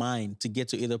prepare your mind to get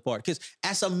to either part? Because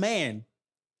as a man,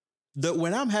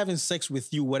 when I'm having sex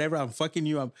with you, whatever I'm fucking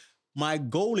you, my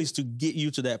goal is to get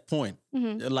you to that point.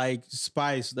 Like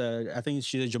Spice, I think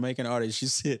she's a Jamaican artist. She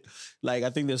said, like, I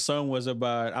think the song was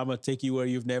about, I'm gonna take you where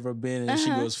you've never been. And she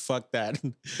goes, fuck that.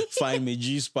 Find me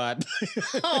G-spot.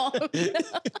 Oh, no.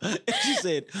 And she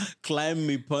said, climb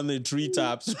me upon the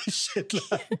treetops. Shit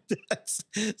like that.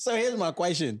 So here's my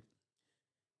question.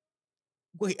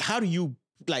 Wait, how do you,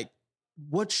 like,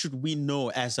 what should we know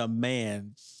as a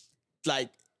man? Like,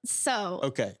 So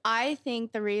okay. I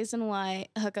think the reason why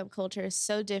hookup culture is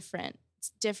so different,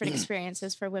 it's different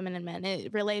experiences for women and men,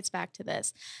 it relates back to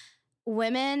this.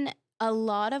 Women, a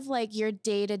lot of like your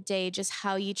day to day, just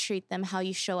how you treat them, how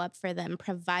you show up for them,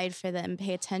 provide for them,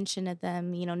 pay attention to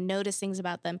them, notice things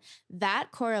about them,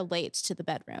 that correlates to the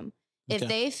bedroom. If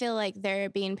they feel like they're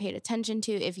being paid attention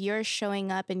to, if you're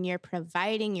showing up and you're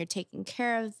providing, you're taking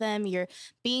care of them, you're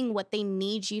being what they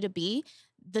need you to be,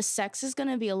 the sex is going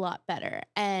to be a lot better.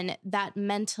 And that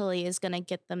mentally is going to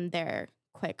get them there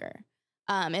quicker.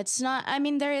 It's not, I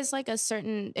mean, there is like a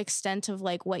certain extent of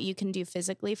like what you can do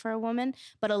physically for a woman,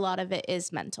 but a lot of it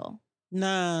is mental.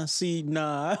 Nah,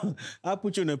 I'll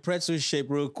put you in a pretzel shape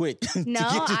real quick. No,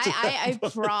 I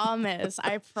promise.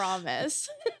 I promise.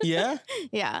 Yeah?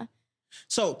 Yeah.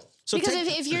 So because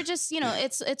if you're just,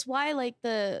 it's why like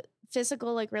the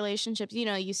physical like relationships,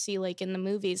 you see like in the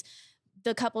movies,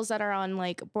 the couples that are on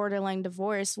like borderline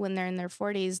divorce when they're in their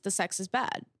 40s, the sex is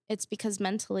bad. It's because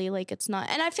mentally, like it's not.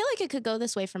 And I feel like it could go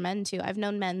this way for men too. I've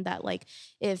known men that like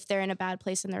if they're in a bad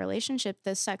place in their relationship,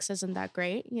 the sex isn't that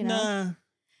great, Nah.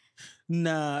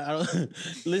 I don't,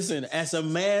 listen, as a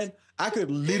man, I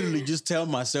could literally just tell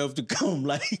myself to come.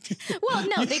 Like, well,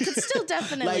 no, they could still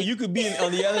definitely. Like you could be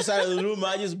on the other side of the room.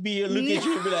 I just be here, look at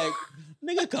you, and be like,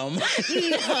 "Nigga, come."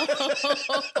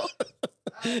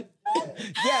 No.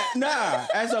 Yeah, nah.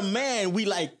 As a man, we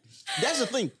like. That's the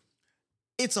thing.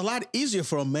 It's a lot easier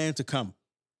for a man to come.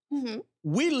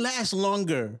 We last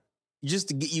longer just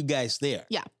to get you guys there.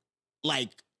 Yeah. Like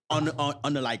on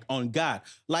God.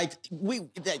 Like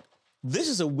this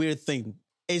is a weird thing.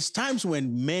 It's times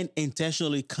when men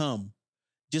intentionally come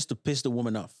just to piss the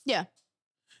woman off. Yeah.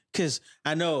 Because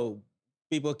I know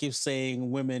people keep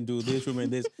saying women do this, women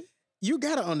this. You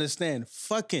got to understand,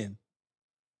 fucking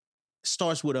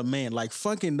starts with a man. Like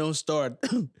fucking don't start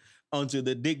until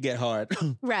the dick get hard.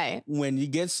 Right. When you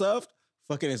get soft,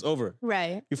 fucking is over.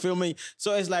 Right. You feel me?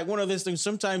 So it's like one of those things.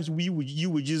 Sometimes you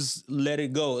would just let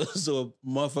it go. So a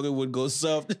motherfucker would go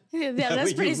soft. Yeah,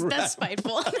 that's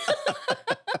spiteful.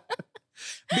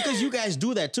 Because you guys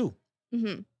do that too.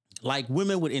 Like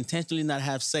women would intentionally not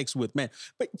have sex with men.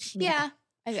 But yeah.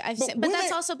 But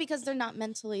that's also because they're not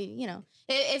mentally,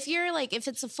 if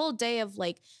it's a full day of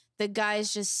like the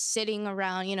guy's just sitting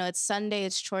around, it's Sunday,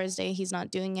 it's chores day, he's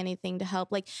not doing anything to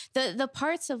help. Like the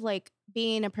parts of like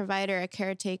being a provider, a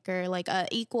caretaker, like a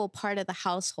equal part of the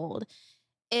household.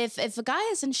 If a guy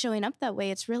isn't showing up that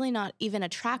way, it's really not even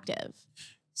attractive.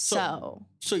 So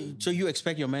you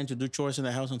expect your man to do chores in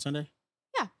the house on Sunday?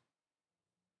 Yeah.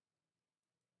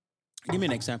 Give me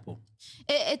an example.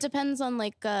 It depends on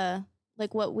like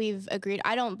what we've agreed.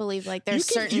 I don't believe like there's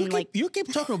you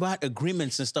keep talking about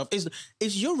agreements and stuff.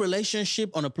 Is your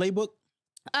relationship on a playbook?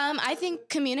 I think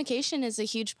communication is a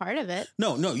huge part of it.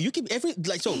 No, you keep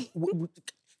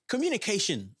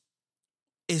communication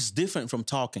is different from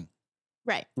talking.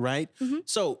 Right. Right?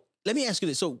 So let me ask you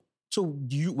this. So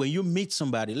when you meet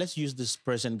somebody, let's use this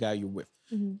person guy you're with.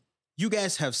 You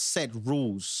guys have set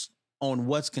rules on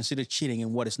what's considered cheating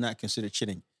and what is not considered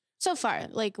cheating. So far,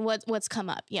 like what's come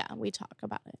up, yeah, we talk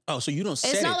about it. Oh, so you don't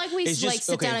set it. It's not like we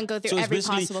sit down and go through every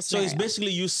possible scenario. So it's basically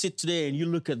you sit today and you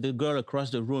look at the girl across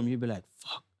the room, you be like,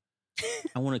 fuck,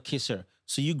 I want to kiss her.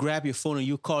 So you grab your phone and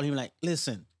you call him like,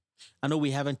 listen, I know we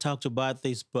haven't talked about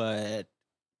this, but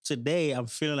today I'm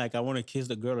feeling like I want to kiss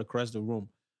the girl across the room.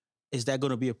 Is that going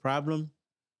to be a problem?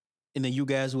 And then you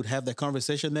guys would have that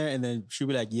conversation there, and then she'd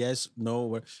be like, yes,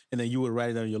 no, and then you would write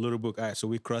it on your little book. All right, so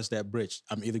we crossed that bridge.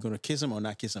 I'm either gonna kiss him or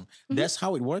not kiss him. Mhm. That's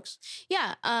how it works.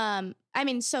 Yeah. I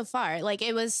mean, so far, like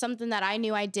it was something that I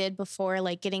knew I did before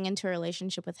like getting into a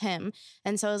relationship with him.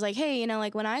 And so I was like, hey,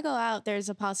 like when I go out, there's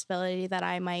a possibility that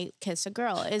I might kiss a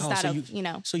girl. Is Oh, that so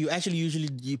a? so you actually usually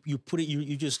you put it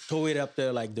you just throw it up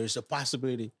there like there's a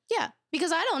possibility. Yeah,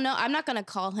 because I don't know. I'm not gonna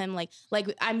call him like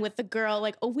I'm with the girl.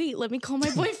 Like, oh wait, let me call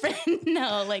my boyfriend.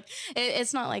 No, like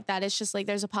it's not like that. It's just like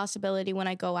there's a possibility when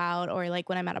I go out or like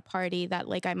when I'm at a party that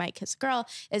like I might kiss a girl.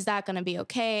 Is that gonna be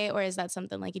okay, or is that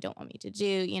something like you don't want me to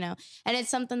do? And it's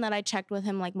something that I checked with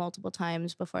him like multiple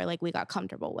times before like we got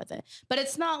comfortable with it. But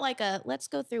it's not like a let's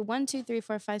go through 1, 2, 3,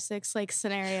 4, 5, 6 like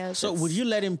scenarios. So would you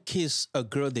let him kiss a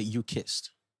girl that you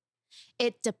kissed?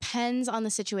 It depends on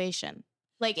the situation.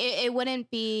 Like it wouldn't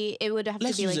be. It would have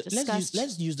to be like discussed.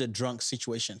 Let's use the drunk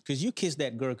situation because you kissed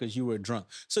that girl because you were drunk.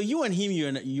 So you and him,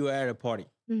 you're at a party.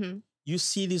 Mm-hmm. You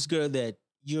see this girl that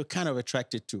you're kind of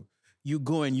attracted to. You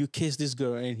go and you kiss this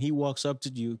girl, and he walks up to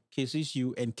you, kisses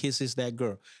you, and kisses that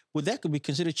girl. Would that could be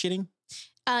considered cheating?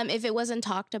 If it wasn't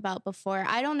talked about before,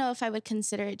 I don't know if I would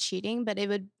consider it cheating, but it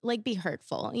would like be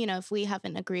hurtful, if we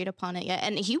haven't agreed upon it yet.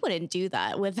 And he wouldn't do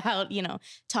that without,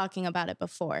 talking about it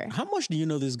before. How much do you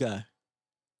know this guy?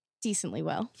 Decently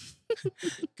well.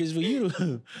 Because for you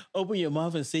to open your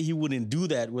mouth and say he wouldn't do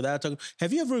that without talking,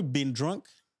 have you ever been drunk?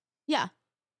 Yeah.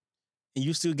 And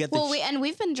you still get the... Well,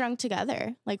 we've been drunk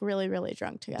together, like really, really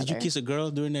drunk together. Did you kiss a girl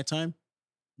during that time?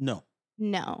 No.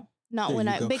 No, not There when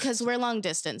you go. because we're long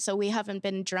distance. So we haven't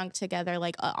been drunk together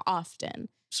like often.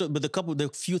 So, but the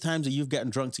few times that you've gotten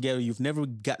drunk together, you've never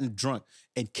gotten drunk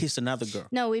and kissed another girl.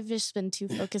 No, we've just been too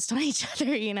focused on each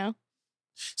other,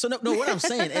 So no, what I'm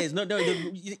saying is,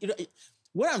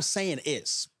 what I'm saying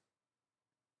is,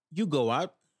 you go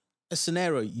out, a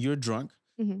scenario, you're drunk,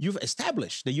 Mhm. you've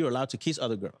established that you're allowed to kiss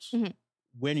other girls Mhm.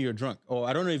 when you're drunk. Or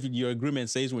I don't know if your agreement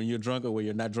says when you're drunk or when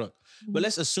you're not drunk. But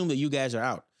let's assume that you guys are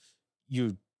out.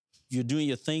 You're doing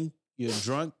your thing, you're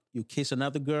drunk, you kiss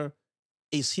another girl.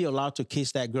 Is he allowed to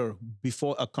kiss that girl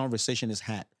before a conversation is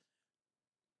had?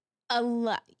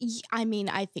 I mean,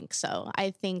 I think so.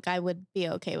 I think I would be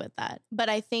okay with that. But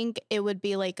I think it would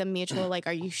be like a mutual, like,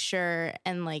 are you sure?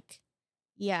 And like,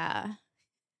 yeah,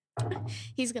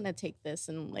 he's going to take this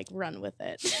and like run with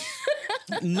it.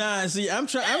 Nah, see, I'm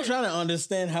trying to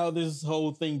understand how this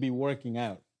whole thing be working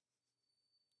out.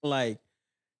 Like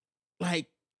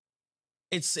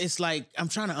it's like I'm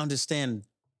trying to understand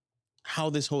how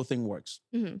this whole thing works.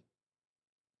 Mhm.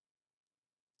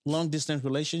 Long distance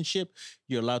relationship,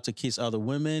 you're allowed to kiss other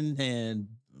women and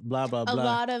blah blah blah.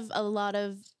 A lot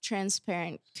of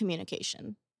transparent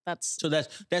communication. So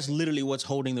that's literally what's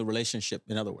holding the relationship.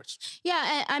 In other words,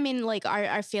 yeah. I mean, like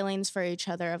our feelings for each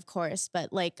other, of course,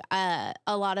 but like a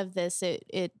lot of this,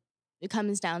 it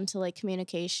comes down to like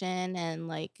communication and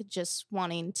like just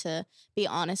wanting to be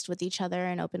honest with each other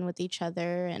and open with each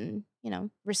other and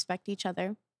respect each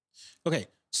other. okay.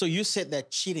 So you said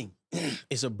that cheating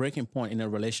is a breaking point in a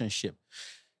relationship.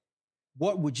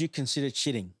 What would you consider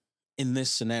cheating in this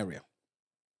scenario?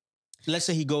 Let's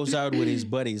say he goes out with his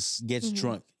buddies, gets Mhm.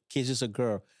 drunk, kisses a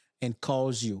girl, and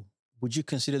calls you. Would you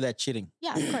consider that cheating?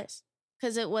 Yeah, of course.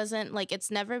 Because it wasn't like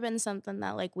it's never been something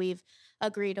that like we've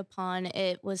agreed upon.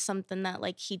 It was something that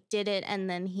like he did it and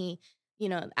then he,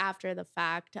 after the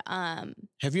fact,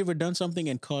 Have you ever done something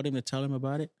and called him to tell him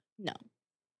about it? no.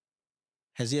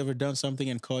 Has he ever done something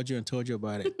and called you and told you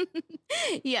about it?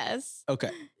 Yes.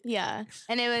 Okay. Yeah.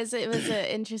 And it was an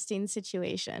interesting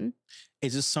situation.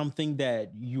 Is this something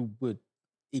that you would,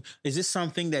 is this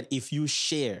something that if you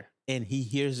share and he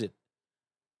hears it,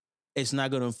 it's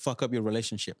not going to fuck up your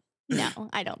relationship? No,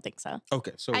 I don't think so.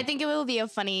 Okay. So I think it will be a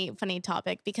funny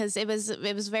topic because it was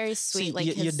very sweet. see,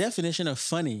 Like your definition of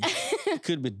funny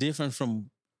could be different from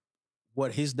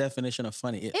what his definition of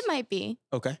funny is. it might be.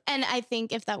 Okay. And I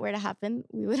think if that were to happen,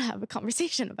 we would have a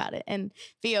conversation about it and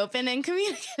be open and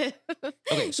communicative.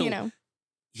 Okay. So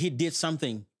he did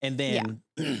something and then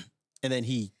and then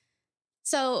he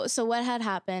So what had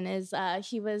happened is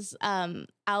he was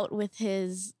out with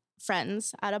his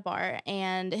friends at a bar,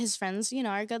 and his friends,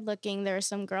 are good looking. There were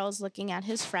some girls looking at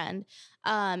his friend,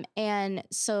 and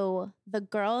so the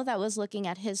girl that was looking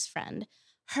at his friend,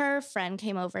 her friend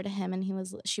came over to him, and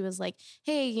she was like,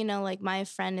 hey, like my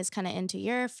friend is kind of into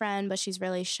your friend, but she's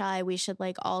really shy. We should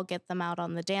like all get them out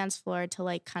on the dance floor to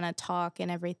like kind of talk and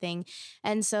everything.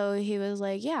 And so he was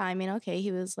like, yeah, I mean, okay.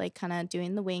 He was like kind of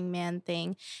doing the wingman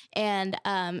thing. And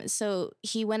so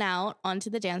he went out onto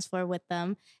the dance floor with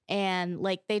them. and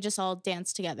like they just all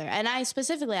danced together. And I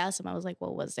specifically asked him, I was like,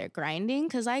 well, was there grinding?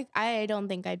 Because I don't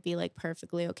think I'd be like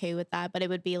perfectly okay with that, but it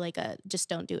would be like a just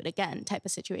don't do it again type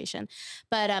of situation.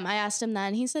 But I asked him that,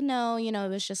 and he said no, you know, it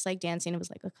was just like dancing. It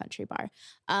was like a country bar.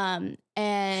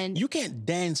 And You can't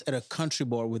dance at a country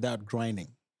bar without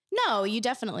grinding. no, you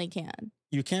definitely can.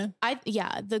 You can?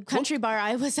 The country bar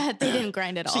I was at, they didn't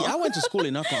grind at all. See, I went to school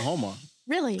in Oklahoma.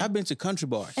 Really? I've been to country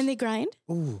bars. And they grind?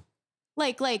 Ooh.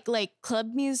 Like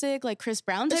club music, like Chris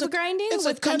Brown type of grinding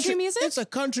with country music? It's a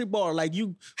country bar. Like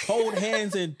you hold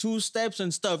hands and 2 steps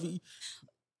and stuff.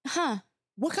 Huh.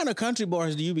 What kind of country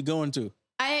bars do you be going to?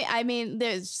 I mean,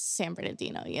 there's San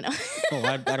Bernardino, you know. Oh,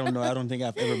 I don't know. I don't think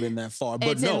I've ever been that far.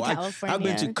 But It's no, in I've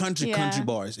been to country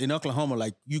bars in Oklahoma.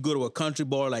 Like you go to a country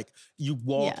bar, like you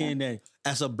walk in, and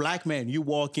as a black man, you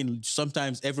walk in.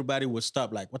 Sometimes everybody would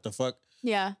stop, like, "What the fuck?"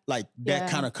 Yeah, like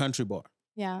that kind of country bar.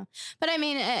 Yeah. But I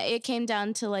mean, it came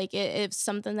down to like, if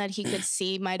something that he could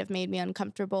see might have made me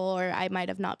uncomfortable or I might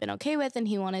have not been okay with, and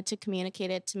he wanted to communicate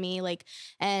it to me, like,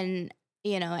 and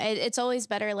you know, it's always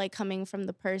better like coming from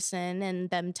the person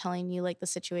and them telling you like the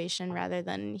situation rather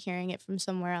than hearing it from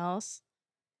somewhere else.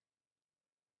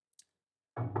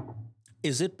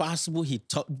 Is it possible he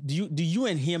talk? Do you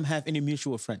and him have any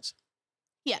mutual friends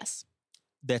Yes.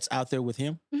 that's out there with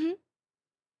him? Mm-hmm.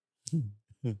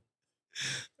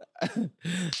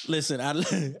 Listen,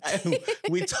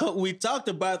 we talked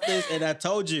about this, and I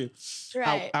told you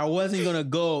Right. I wasn't gonna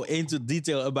go into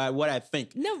detail about what I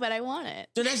think. No, but I want it.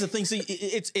 So that's the thing. See,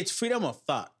 it's freedom of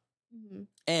thought, Mm-hmm.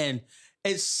 and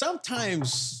it's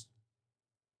sometimes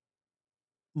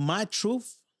my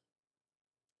truth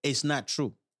is not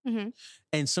true, Mm-hmm.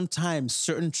 and sometimes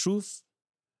certain truth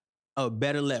are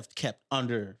better left kept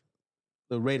under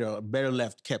the radar, better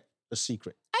left kept a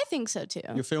secret. I think so too.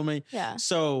 You feel me? Yeah.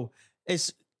 So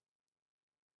it's.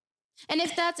 And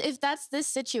if that's this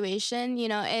situation, you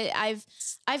know,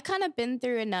 I've kind of been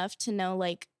through enough to know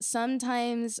like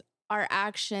sometimes our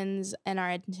actions and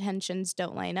our intentions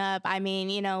don't line up. I mean,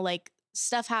 you know, like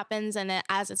stuff happens and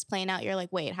as it's playing out, you're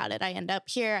like, wait, how did I end up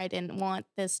here? I didn't want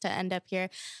this to end up here.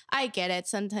 I get it.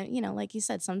 Sometimes, you know, like you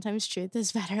said, sometimes truth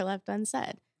is better left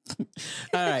unsaid.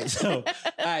 All right. So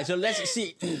let's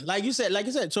see. Like you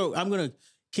said, so I'm going to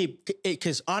keep it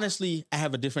because honestly, I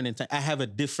have a different intent.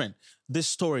 This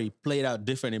story played out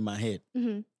different in my head.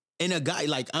 Mm-hmm. And a guy,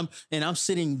 like I'm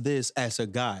sitting this as a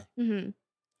guy, Mm-hmm.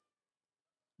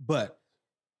 but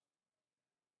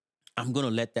I'm going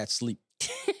to let that sleep.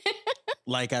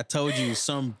 Like I told you,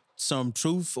 some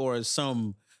truth or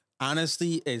some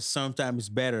honesty is sometimes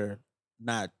better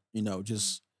not, you know,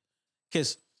 just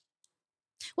because.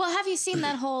 Well, have you seen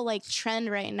that whole like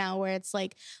trend right now where it's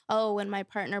like, oh, when my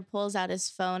partner pulls out his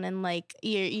phone and like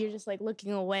you're just like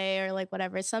looking away or like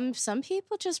whatever. Some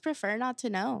people just prefer not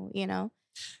to know, you know.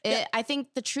 Yeah. I think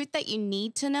the truth that you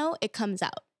need to know, it comes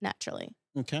out naturally.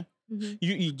 Okay. Mm-hmm.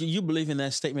 You believe in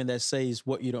that statement that says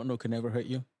what you don't know can never hurt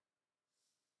you?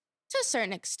 To a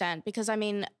certain extent, because I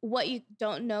mean, what you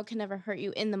don't know can never hurt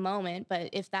you in the moment. But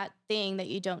if that thing that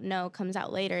you don't know comes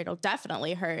out later, it'll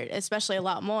definitely hurt, especially a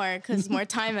lot more because more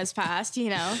time has passed, you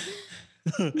know?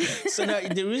 So no,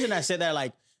 the reason I said that,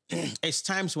 like, it's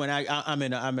times when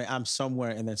I'm somewhere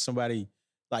and then somebody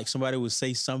will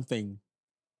say something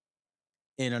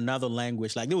in another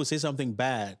language, like they would say something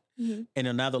bad Mm-hmm. in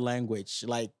another language,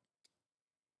 like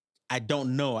I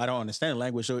don't understand the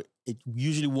language, so it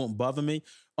usually won't bother me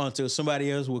until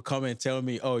somebody else will come and tell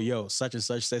me, "Oh, yo, such and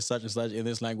such says such and such in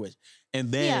this language,"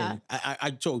 and then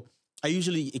I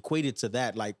usually equate it to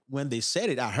that. Like when they said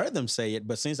it, I heard them say it,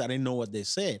 but since I didn't know what they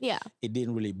said, it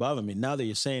didn't really bother me. Now that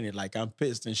you're saying it, like I'm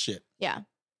pissed and shit. Yeah.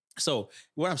 So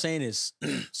what I'm saying is,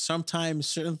 sometimes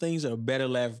certain things are better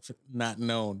left not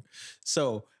known.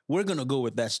 So we're gonna go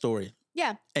with that story.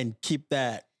 Yeah. And keep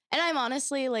that. And I'm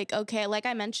honestly like, okay, like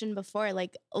I mentioned before,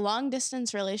 like long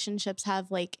distance relationships have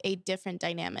like a different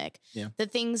dynamic. Yeah. The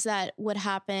things that would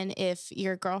happen if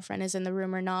your girlfriend is in the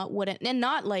room or not wouldn't, and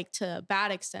not like to a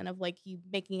bad extent of like you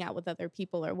making out with other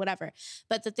people or whatever,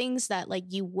 but the things that like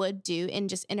you would do in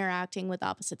just interacting with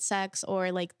opposite sex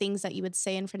or like things that you would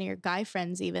say in front of your guy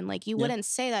friends, even like you wouldn't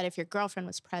say that if your girlfriend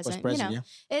was present, you know,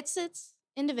 it's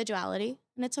individuality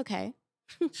and it's okay.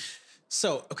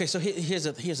 So, okay, so here's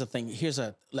a thing. It's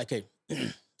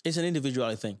an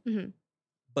individuality thing. Mm-hmm.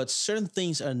 But certain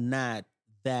things are not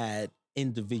that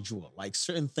individual. Like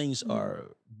certain things are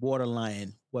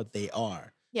borderline what they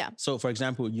are. Yeah. So, for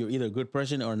example, you're either a good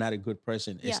person or not a good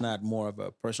person. It's not more of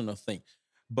a personal thing.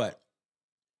 But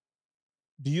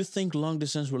do you think long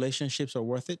distance relationships are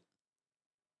worth it?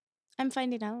 I'm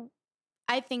finding out.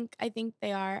 I think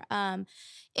they are.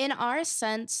 In our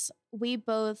sense, we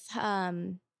both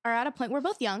are at a point. We're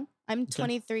both young. I'm Okay.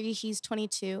 23. He's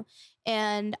 22,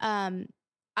 and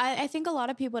I think a lot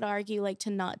of people would argue like to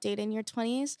not date in your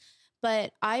 20s,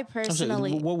 but I I'm saying,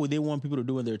 personally what would they want people to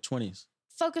do in their 20s?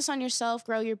 focus on yourself,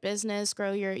 grow your business,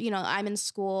 grow your, I'm in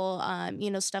school,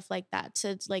 stuff like that,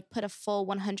 to like put a full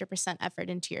 100% effort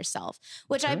into yourself,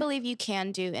 which I Okay. believe you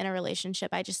can do in a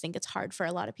relationship. I just think it's hard for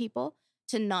a lot of people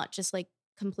to not just like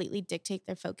completely dictate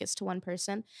their focus to one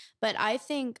person. But I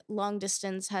think long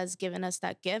distance has given us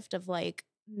that gift of like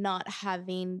not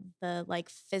having the like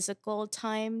physical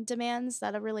time demands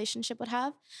that a relationship would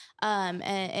have. And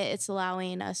it's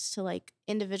allowing us to like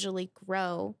individually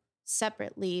grow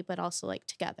separately, but also like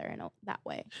together in that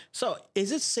way. So,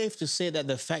 is it safe to say that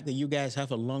the fact that you guys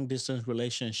have a long distance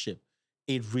relationship,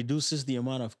 it reduces the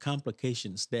amount of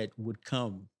complications that would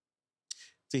come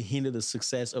to hinder the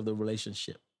success of the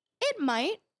relationship? It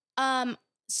might. Um,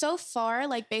 so far,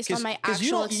 like based on my Because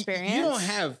actual you don't experience,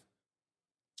 have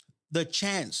the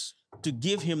chance to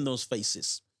give him those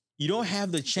faces. You don't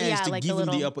have the chance yeah, to like the give him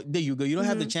the little, upper. There you go. You don't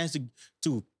have the mhm, chance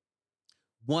to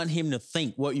want him to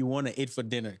think what you want to eat for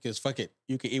dinner. Because fuck it,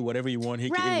 you can eat whatever you want. He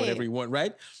can eat whatever right, you want,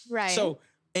 right? right. So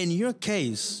in your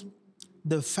case,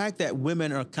 the fact that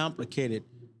women are complicated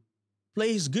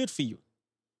plays good for you.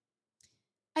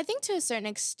 I think to a certain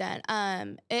extent,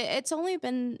 it's only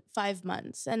been 5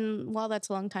 months, and while that's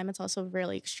a long time, it's also a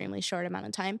really extremely short amount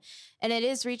of time, and it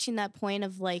is reaching that point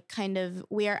of like kind of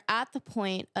we are at the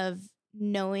point of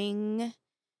knowing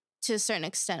to a certain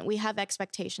extent we have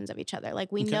expectations of each other.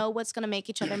 Like we Okay. know what's gonna make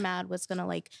each other mad, what's gonna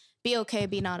like be okay,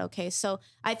 be not okay. So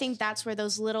I think that's where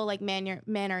those little like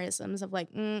mannerisms of like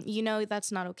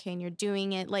that's not okay, and you're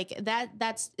doing it like that.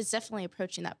 That's it's definitely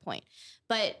approaching that point.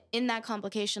 But in that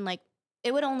complication, like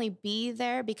it would only be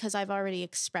there because I've already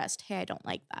expressed, hey, I don't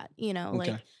like that,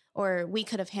 Okay. like or we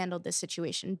could have handled this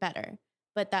situation better.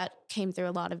 But that came through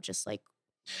a lot of just like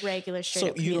regular straight So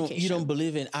up you don't communication.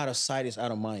 believe in out of sight is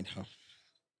out of mind, huh?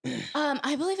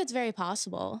 I believe it's very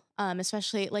possible.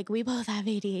 Especially like we both have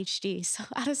ADHD, so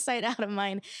out of sight, out of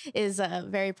mind is a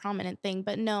very prominent thing.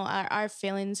 But no, our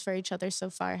feelings for each other so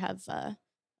far have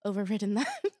overridden that.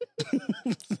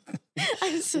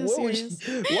 I'm so serious.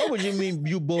 What would you mean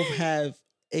you both have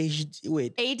HD,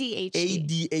 wait, ADHD.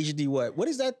 ADHD what? What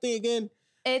is that thing again?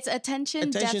 It's attention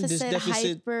Attention deficit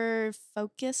deficit. hyper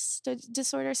focus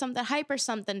disorder, something hyper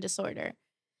something disorder.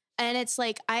 And it's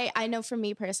like I know for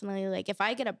me personally, like if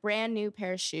I get a brand new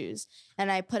pair of shoes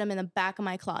and I put them in the back of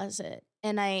my closet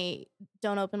and I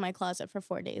don't open my closet for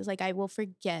 4 days, like I will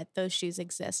forget those shoes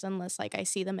exist unless like I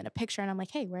see them in a picture and I'm like,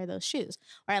 hey, where are those shoes?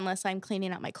 Or unless I'm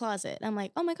cleaning out my closet. I'm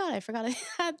like, oh my God, I forgot I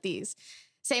had these.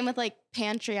 Same with like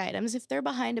pantry items. If they're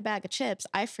behind a bag of chips,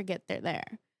 I forget they're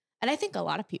there. And I think a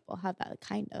lot of people have that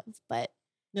kind of, but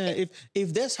Yeah, it,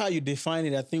 if that's how you define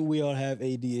it, I think we all have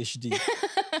ADHD.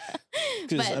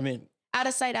 Because I but mean, out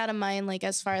of sight, out of mind, like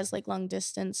as far as like long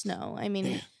distance, no. I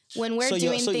mean, when we're so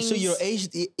your doing things, so your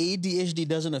ADHD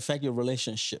doesn't affect your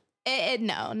relationship.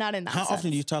 no, not in How that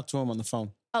often do you sense. talk to him on the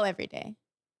phone? Oh, every day.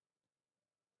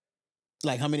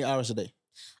 Like how many hours a day?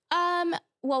 Um,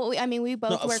 well, I mean, we No,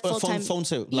 both work full time. phone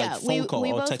too, like Yeah, phone call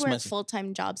we or both text work message. full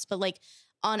time jobs, but like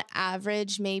on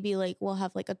average, maybe like we'll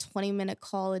have like a 20-minute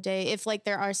call a day. If like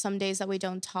there are some days that we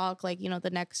don't talk, like the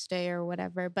next day or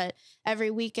whatever. But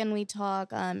every weekend we talk.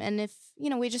 And if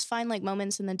we just find like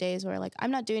moments in the days where like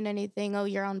I'm not doing anything. Oh,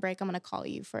 you're on break. I'm gonna call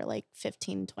you for like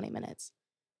 15, 20 minutes.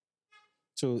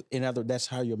 So in other, that's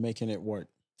how you're making it work.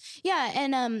 Yeah,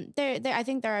 and there I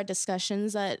think there are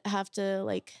discussions that have to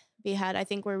like be had. I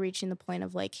think we're reaching the point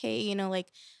of like, hey, like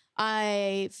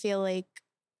I feel like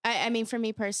I mean for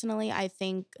me personally, I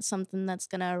think something that's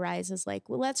gonna arise is like,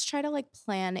 well, let's try to like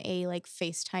plan a like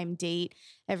FaceTime date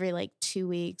every like 2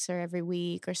 weeks or every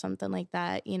week or something like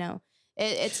that.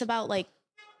 It's about like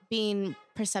being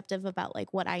perceptive about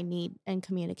like what I need and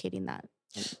communicating that.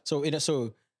 And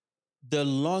So the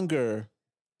longer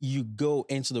you go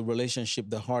into the relationship,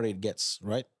 the harder it gets,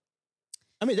 right?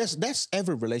 I mean, that's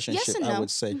every yes relationship, and I no.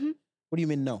 would say. Mhm. What do you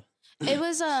mean no? It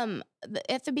was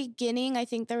at the beginning, I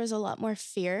think there was a lot more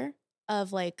fear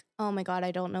of like, oh my God,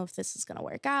 I don't know if this is gonna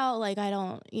work out. Like I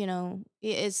don't,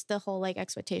 it's the whole like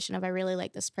expectation of I really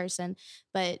like this person,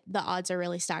 but the odds are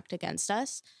really stacked against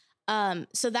us.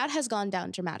 So that has gone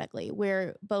down dramatically.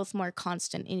 We're both more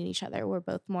constant in each other. We're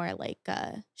both more like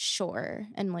sure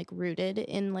and like rooted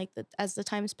in like the as the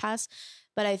times pass.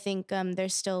 But I think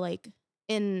there's still like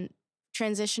in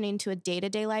transitioning to a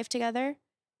day-to-day life together,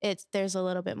 there's a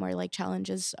little bit more like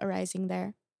challenges arising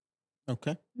there.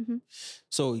 Okay. Hmm.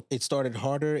 So it started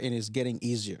harder and it's getting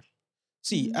easier.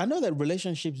 See, I know that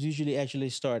relationships usually actually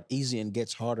start easy and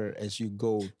gets harder as you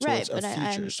go Right, towards a but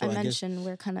future. I So I guess mentioned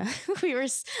we're kind of we were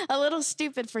a little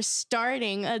stupid for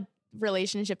starting a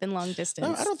relationship in long no,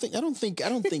 distance. I don't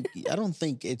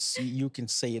think it's you can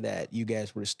say that you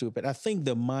guys were stupid. I think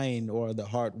the mind or the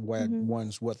heart Hmm.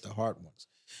 wants what the heart wants.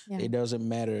 Yeah. It doesn't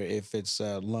matter if it's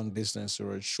a long distance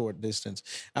or a short distance.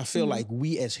 I feel Hmm. like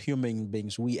we as human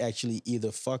beings, we actually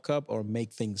either fuck up or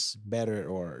make things better,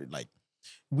 or like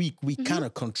we Hmm. kind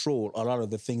of control a lot of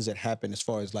the things that happen as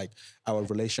far as like our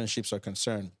relationships are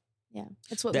concerned. Yeah,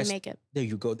 it's what we That's make it. there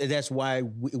you go. That's why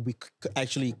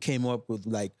actually came up with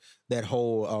like that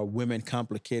whole women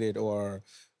complicated or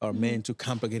Hmm. men too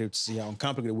complicated to see how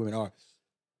complicated women are.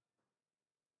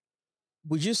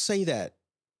 Would you say that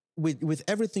with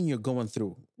everything you're going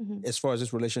through Hmm. as far as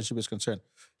this relationship is concerned,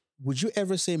 would you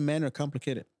ever say men are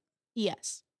complicated?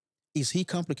 Yes. Is he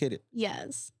complicated?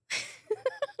 Yes.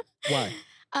 Why?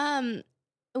 um,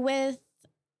 with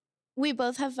we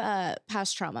both have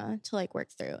past trauma to like work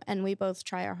through, and we both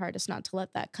try our hardest not to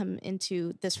let that come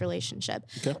into this relationship.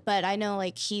 Okay. But I know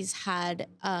like he's had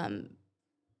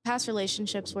past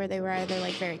relationships where they were either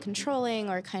like very controlling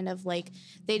or kind of like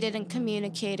they didn't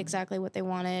communicate exactly what they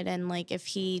wanted, and like if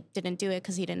he didn't do it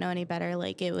because he didn't know any better,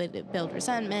 like it would build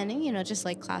resentment and just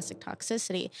like classic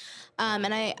toxicity. And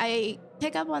I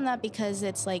pick up on that because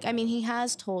it's like, I mean, he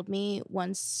has told me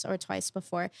once or twice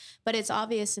before, but it's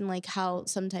obvious in like how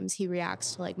sometimes he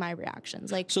reacts to like my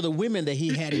reactions, like So the women that he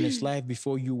had in his life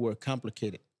before you were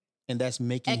complicated, and that's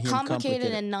making him complicated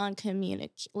complicated. and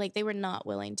non-communic like they were not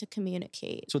willing to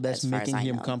communicate So that's as far as making I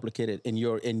him know. complicated in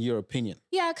your opinion.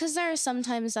 Yeah, because there are some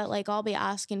times that like I'll be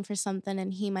asking for something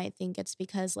and he might think it's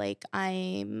because like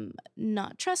I'm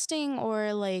not trusting,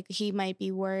 or like he might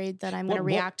be worried that I'm gonna What what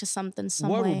react to something some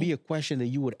what would be way. a question that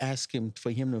you would ask him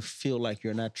for him to feel like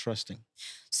you're not trusting?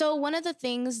 So one of the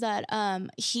things that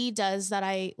he does that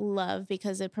I love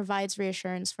because it provides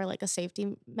reassurance for like a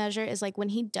safety measure is like when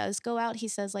he does go out, he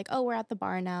says like, "Oh, we're at the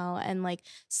bar now," and like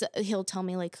he'll tell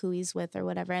me like who he's with or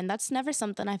whatever, and that's never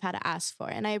something I've had to ask for,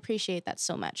 and I appreciate that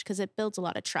so much because it builds a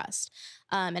lot of trust,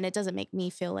 and it doesn't make me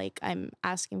feel like I'm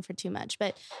asking for too much.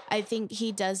 But I think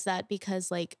he does that because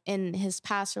like in his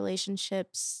past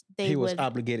relationships, they He was would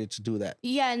obligated to do that.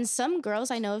 yeah, and some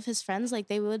girls I know of his friends, like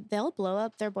they'll blow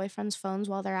up their boyfriend's phones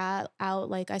while they're out.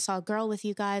 Like, I saw a girl with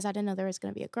you guys. I didn't know there was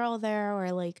gonna be a girl there,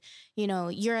 or like,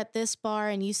 you're at this bar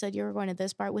and you said you were going to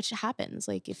this bar, which happens.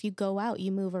 Like if you go out,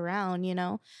 you move around.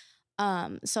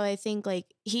 So I think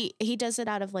like he does it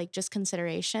out of like just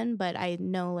consideration, but I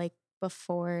know like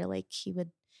before like he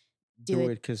would do Do it.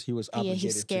 it because he was Yeah, he's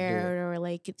obligated to do it. scared, or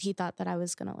like he thought that I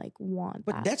was gonna like want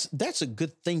But that. that's a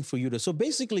good thing for you to. So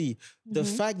basically, the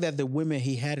Mhm. fact that the women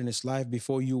he had in his life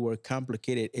before you were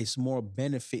complicated is more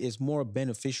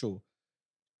beneficial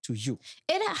to you.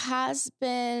 It has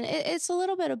been. It's a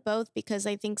little bit of both because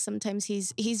I think sometimes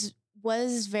he's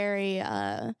was very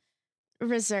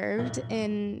reserved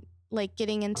in like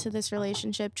getting into this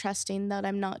relationship, trusting that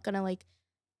I'm not gonna like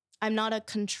I'm not a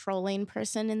controlling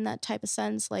person in that type of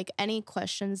sense. Like any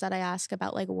questions that I ask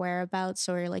about like whereabouts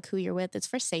or like who you're with, it's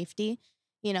for safety.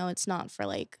 It's not for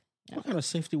like What kind of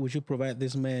safety would you provide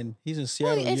this man? He's in well,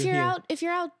 Seattle. You're here. if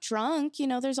you're out drunk,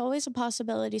 there's always a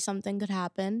possibility something could This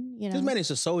happen. man is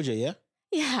a soldier, yeah.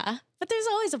 Yeah, but there's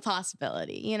always a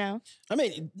possibility. I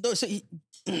mean, no, so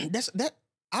that's that.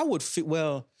 I would feel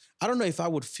well. I don't know if I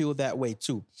would feel that way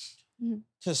too. Mhm.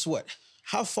 Because what?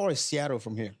 How far is Seattle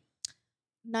from here?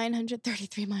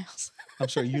 933 miles. I'm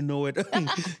sorry, you know it.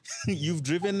 You've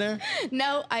driven there.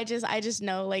 No, I just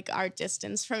know like our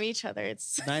distance from each other.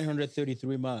 It's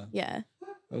 933 miles. yeah,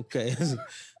 Okay,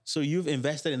 so you've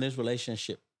invested in this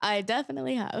relationship. I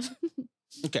definitely have.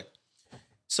 Okay,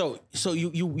 so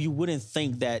you wouldn't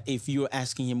think that if you're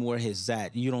asking him where he's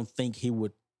at, you don't think he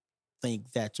would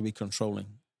think that to be controlling.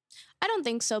 I don't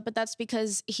think so, but that's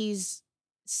because he's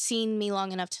seen me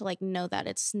long enough to like know that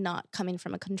it's not coming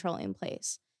from a controlling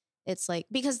place. It's like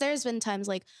because there's been times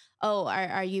like, oh,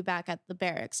 are you back at the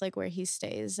barracks, like where he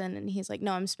stays? And he's like,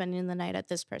 no, I'm spending the night at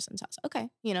this person's house. Okay,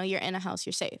 you're in a house,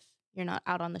 you're safe. You're not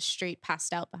out on the street,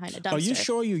 passed out behind a Are you dumpster.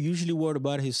 sure you're usually worried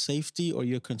about his safety, or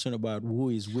you're concerned about who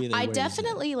he's with and I where he's at?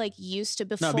 definitely like used to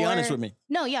before. Now, be honest with me.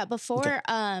 No, yeah, before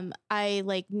I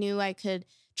like knew I could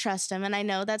trust him, and I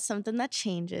know that's something that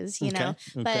changes, Okay.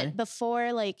 But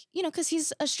before, like, because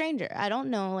he's a stranger, I don't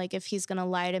know like if he's gonna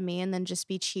lie to me and then just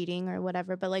be cheating or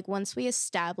whatever. But like once we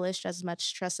established as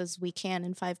much trust as we can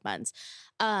in 5 months,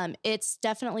 it's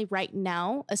definitely right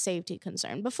now a safety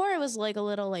concern. Before it was like a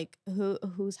little like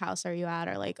whose house are you at,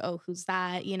 or like, oh, who's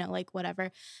that, like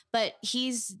whatever. But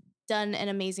he's done an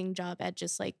amazing job at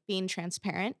just like being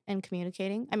transparent and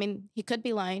communicating. I mean, he could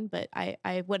be lying, but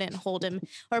I wouldn't hold him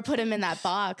or put him in that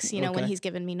box, when Okay. he's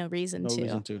given me no reason No to.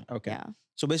 reason to. Okay. Yeah.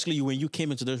 So basically, when you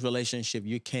came into this relationship,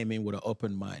 you came in with an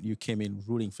open mind. You came in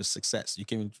rooting for success. You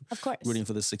came in Of course. rooting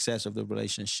for the success of the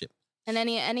relationship. And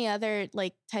any other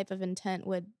like type of intent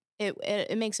would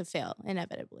it makes it fail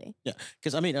inevitably. Yeah,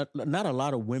 because I mean, not a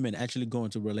lot of women actually go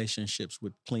into relationships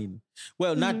with clean.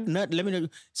 Well, Mhm. not. Let me know.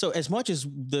 So, as much as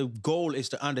the goal is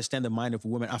to understand the mind of a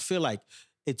woman, I feel like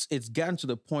it's gotten to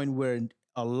the point where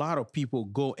a lot of people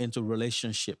go into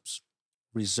relationships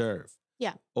reserved.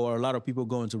 Yeah. Or a lot of people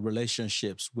go into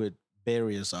relationships with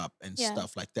barriers up and Yeah.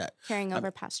 stuff like that. Carrying I- over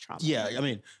past trauma. Yeah, I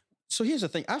mean, so here's the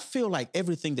thing. I feel like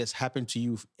everything that's happened to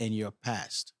you in your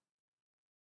past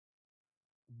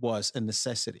was a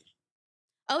necessity.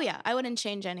 Oh yeah, I wouldn't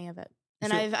change any of it. You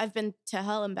And feel- I've been to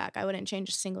hell and back. I wouldn't change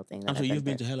a single thing that I'm sure I've you've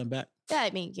been through. to hell and back. Yeah, I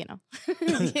mean,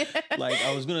 Like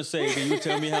I was gonna say, can you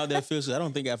tell me how that feels? I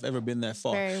don't think I've ever been that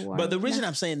far. Very warm. But the reason No.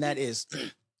 I'm saying that is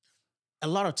a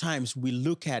lot of times we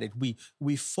look at it,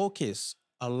 we focus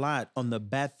a lot on the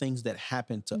bad things that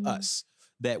happen to Mhm. us,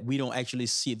 that we don't actually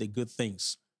see the good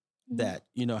things Mhm. that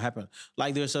happen.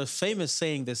 Like there's a famous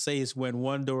saying that says when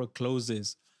one door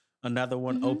closes, another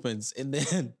one Mhm. opens. And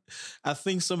then I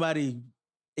think somebody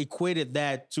equated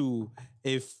that to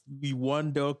if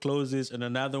one door closes and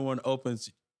another one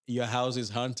opens, your house is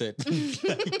haunted.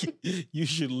 Like, you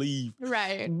should leave.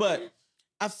 Right. But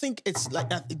I think it's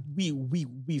like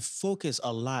we focus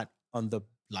a lot on the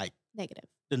Negative.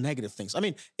 the negative things. I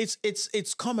mean,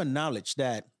 it's common knowledge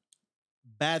that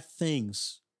bad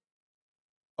things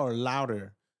are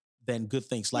louder than good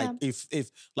things. Like Yeah.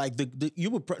 if like you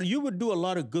would do a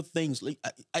lot of good things. Like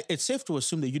it's safe to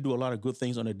assume that you do a lot of good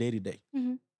things on a day to day,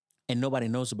 Mhm. and nobody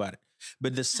knows about it.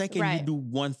 But the second you Right. do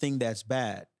one thing that's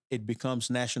bad, it becomes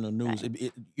national news.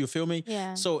 Right. You feel me?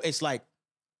 Yeah. So it's like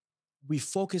we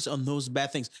focus on those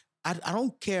bad things. I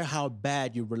don't care how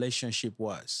bad your relationship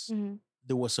was. Mhm.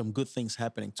 There was some good things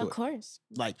happening to Of it. course.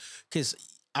 Like, because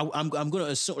I'm going to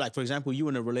assume, like, for example, you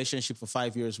were in a relationship for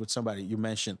 5 years with somebody you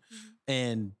mentioned, Mhm.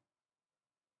 and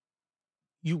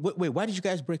wait, why did you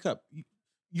guys break up?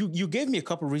 You gave me a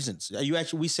couple reasons.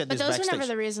 We said But this those were backstage. never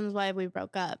the reasons why we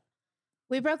broke up.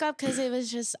 We broke up because it was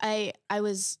just I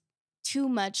was too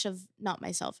much of not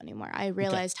myself anymore. I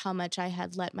realized how much I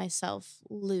had let myself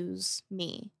lose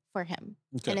me for him.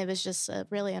 Okay. And it was just a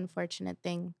really unfortunate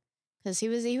thing because he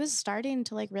was starting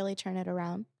to like really turn it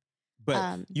around.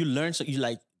 But you learned, so you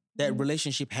like that Mhm.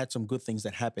 relationship had some good things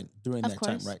that happened during Of that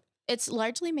time, course. right? It's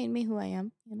largely made me who I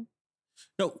am,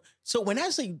 No, so when I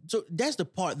say, so that's the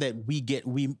part that we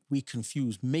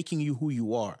confuse, making you who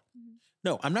you are. Mhm.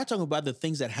 No, I'm not talking about the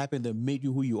things that happened that made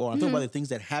you who you are. I'm talking Mhm. about the things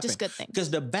that happen. Just good things. Because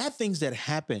the bad things that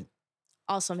happen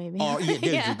Also maybe. are, yeah,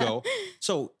 there Yeah. you go.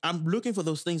 So I'm looking for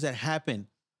those things that happen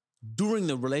during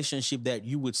the relationship that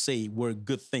you would say were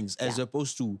good things, as Yeah.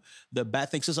 opposed to the bad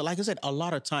things. So like I said, a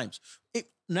lot of times,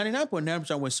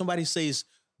 99.9% when somebody says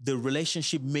the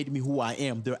relationship made me who I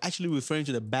am, they're actually referring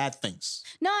to the bad things.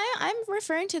 No, I'm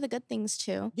referring to the good things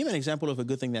too. Give me an example of a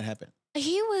good thing that happened.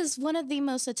 He was one of the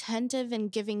most attentive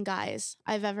and giving guys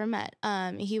I've ever met.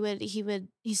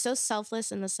 He's so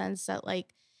selfless in the sense that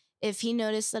like if he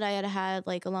noticed that I had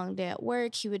like a long day at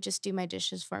work, he would just do my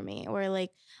dishes for me. Or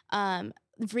like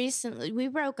recently we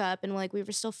broke up and like we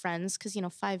were still friends because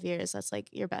 5 years, that's like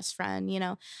your best friend,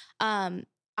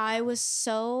 I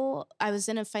was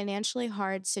in a financially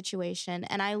hard situation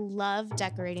and I love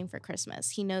decorating for Christmas.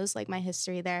 He knows like my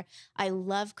history there. I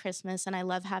love Christmas and I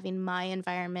love having my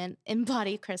environment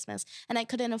embody Christmas. And I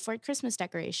couldn't afford Christmas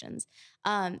decorations.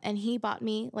 And he bought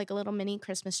me like a little mini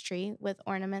Christmas tree with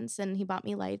ornaments and he bought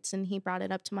me lights and he brought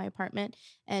it up to my apartment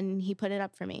and he put it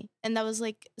up for me. And that was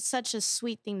like such a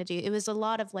sweet thing to do. It was a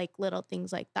lot of like little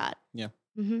things like that. Yeah.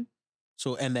 Mm-hmm.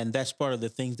 So, and then that's part of the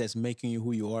things that's making you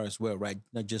who you are as well, right?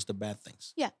 Not just the bad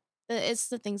things. Yeah. It's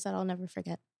the things that I'll never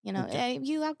forget. Okay.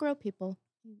 You outgrow people.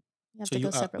 You have So to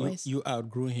go separate ways. you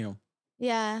outgrew him.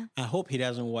 Yeah. I hope he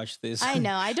doesn't watch this. I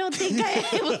know. I don't think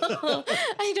I will.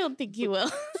 I don't think you will.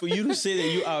 For you to say that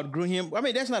you outgrew him, I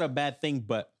mean, that's not a bad thing,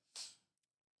 but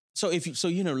so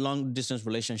long distance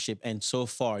relationship and so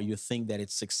far you think that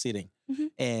it's succeeding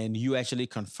Mhm. and you actually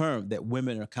confirm that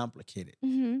women are complicated,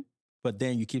 Hmm. but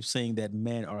then you keep saying that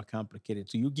men are complicated.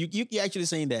 So you're actually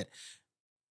saying that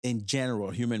in general,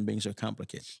 human beings are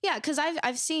complicated. Yeah, because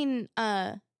I've seen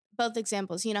both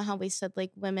examples. You know how we said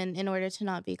like women, in order to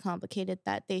not be complicated,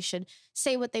 that they should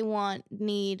say what they want,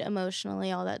 need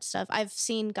emotionally, all that stuff. I've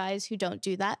seen guys who don't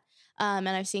do that, and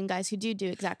I've seen guys who do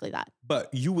exactly that.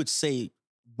 But you would say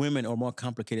women are more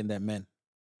complicated than men.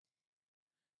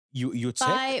 you'd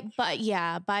say? But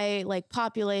yeah, by like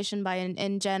population, by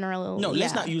in general, No,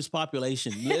 let's not yeah. use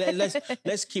population.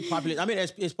 Let's keep population. I mean,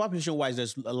 as population wise,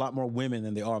 there's a lot more women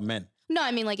than there are men. No,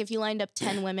 I mean like if you lined up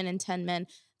 10 women and 10 men,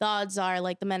 the odds are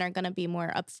like the men are going to be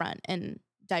more upfront and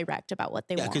direct about what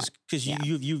they Yeah, want. because Yeah.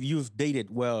 you've dated,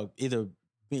 well, either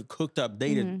been cooked up,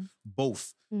 dated Mhm.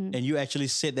 both, Mhm. and you actually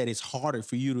said that it's harder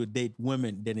for you to date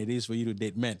women than it is for you to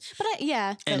date men,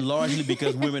 Yeah, and but largely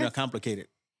because women are complicated.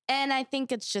 and I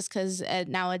think it's just because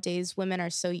nowadays women are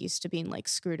so used to being like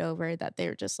screwed over that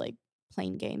they're just like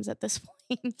playing games at this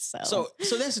point. So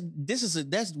So that's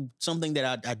something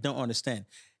that I don't understand.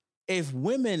 If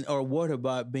women are worried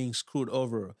about being screwed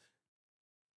over,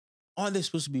 aren't they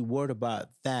supposed to be worried about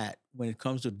that when it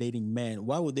comes to dating men?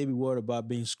 Why would they be worried about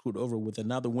being screwed over with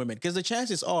another woman? Because the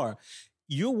chances are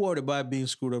you're worried about being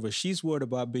screwed over. She's worried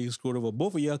about being screwed over.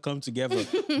 Both of y'all come together.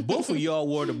 Both of y'all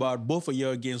worried about both of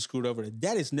y'all getting screwed over.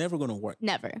 That is never going to work.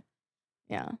 never.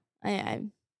 Yeah. I, I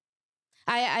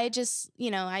I just,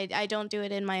 I don't do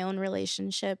it in my own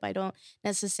relationship. I don't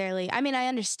necessarily, I mean, I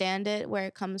understand it where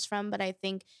it comes from, but I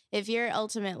think if you're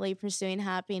ultimately pursuing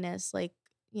happiness, like,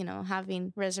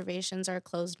 having reservations or a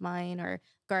closed mind or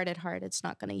guarded heart, it's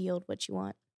not going to yield what you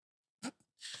want.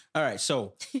 All right.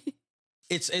 So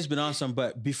it's been awesome.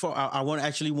 But before I want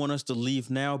actually want us to leave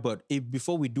now, but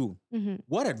before we do, Hmm.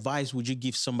 what advice would you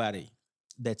give somebody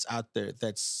that's out there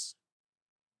that's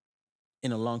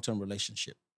in a long-term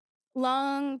relationship?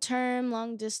 Long term,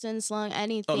 long distance, long Oh, long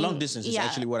anything. distance is Yeah.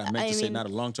 actually what I meant I to say, mean, not a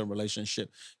long term relationship.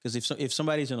 Because if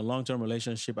somebody's in a long term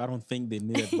relationship, I don't think they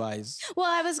need advice. well,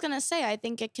 I was going to say, I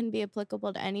think it can be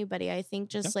applicable to anybody. I think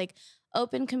Okay. just like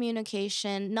open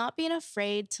communication, not being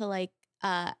afraid to like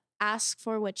ask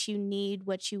for what you need,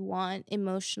 what you want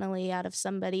emotionally out of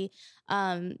somebody.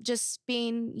 Just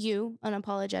being you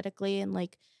unapologetically and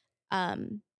like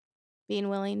um, being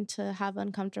willing to have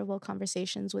uncomfortable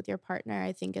conversations with your partner.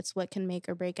 I think it's what can make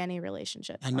or break any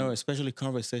relationship. I know, especially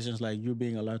conversations like you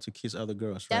being allowed to kiss other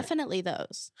girls, right? Definitely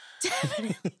those.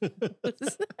 Definitely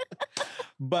those.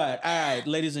 But all right,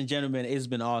 ladies and gentlemen, it's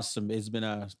been awesome. It's been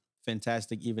a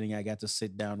fantastic evening. I got to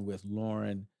sit down with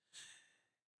Lauren.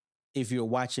 If you're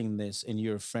watching this and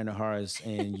you're a friend of hers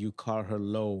and you call her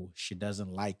low, she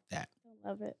doesn't like that. I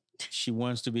love it. She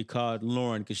wants to be called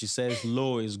Lauren because she says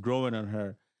low is growing on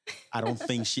her. I don't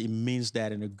think she means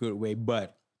that in a good way,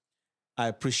 but I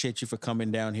appreciate you for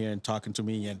coming down here and talking to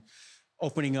me and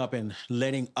opening up and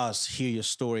letting us hear your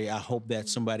story. I hope that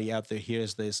somebody out there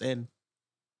hears this and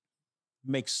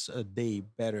makes a day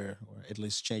better, or at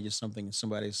least changes something in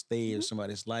somebody's day or Mhm.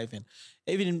 somebody's life. And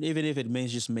even if it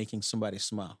means just making somebody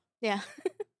smile. Yeah.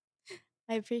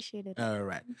 I appreciated it. All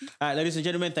right. Mhm. All right, ladies and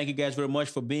gentlemen, thank you guys very much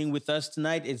for being with us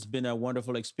tonight. It's been a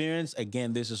wonderful experience.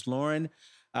 Again, this is Lauren.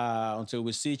 Until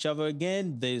we see each other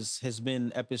again, this has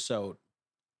been episode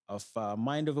of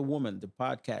Mind of a Woman, the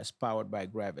podcast powered by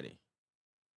Gravity.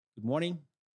 Good morning,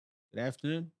 good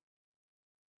afternoon,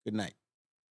 good night.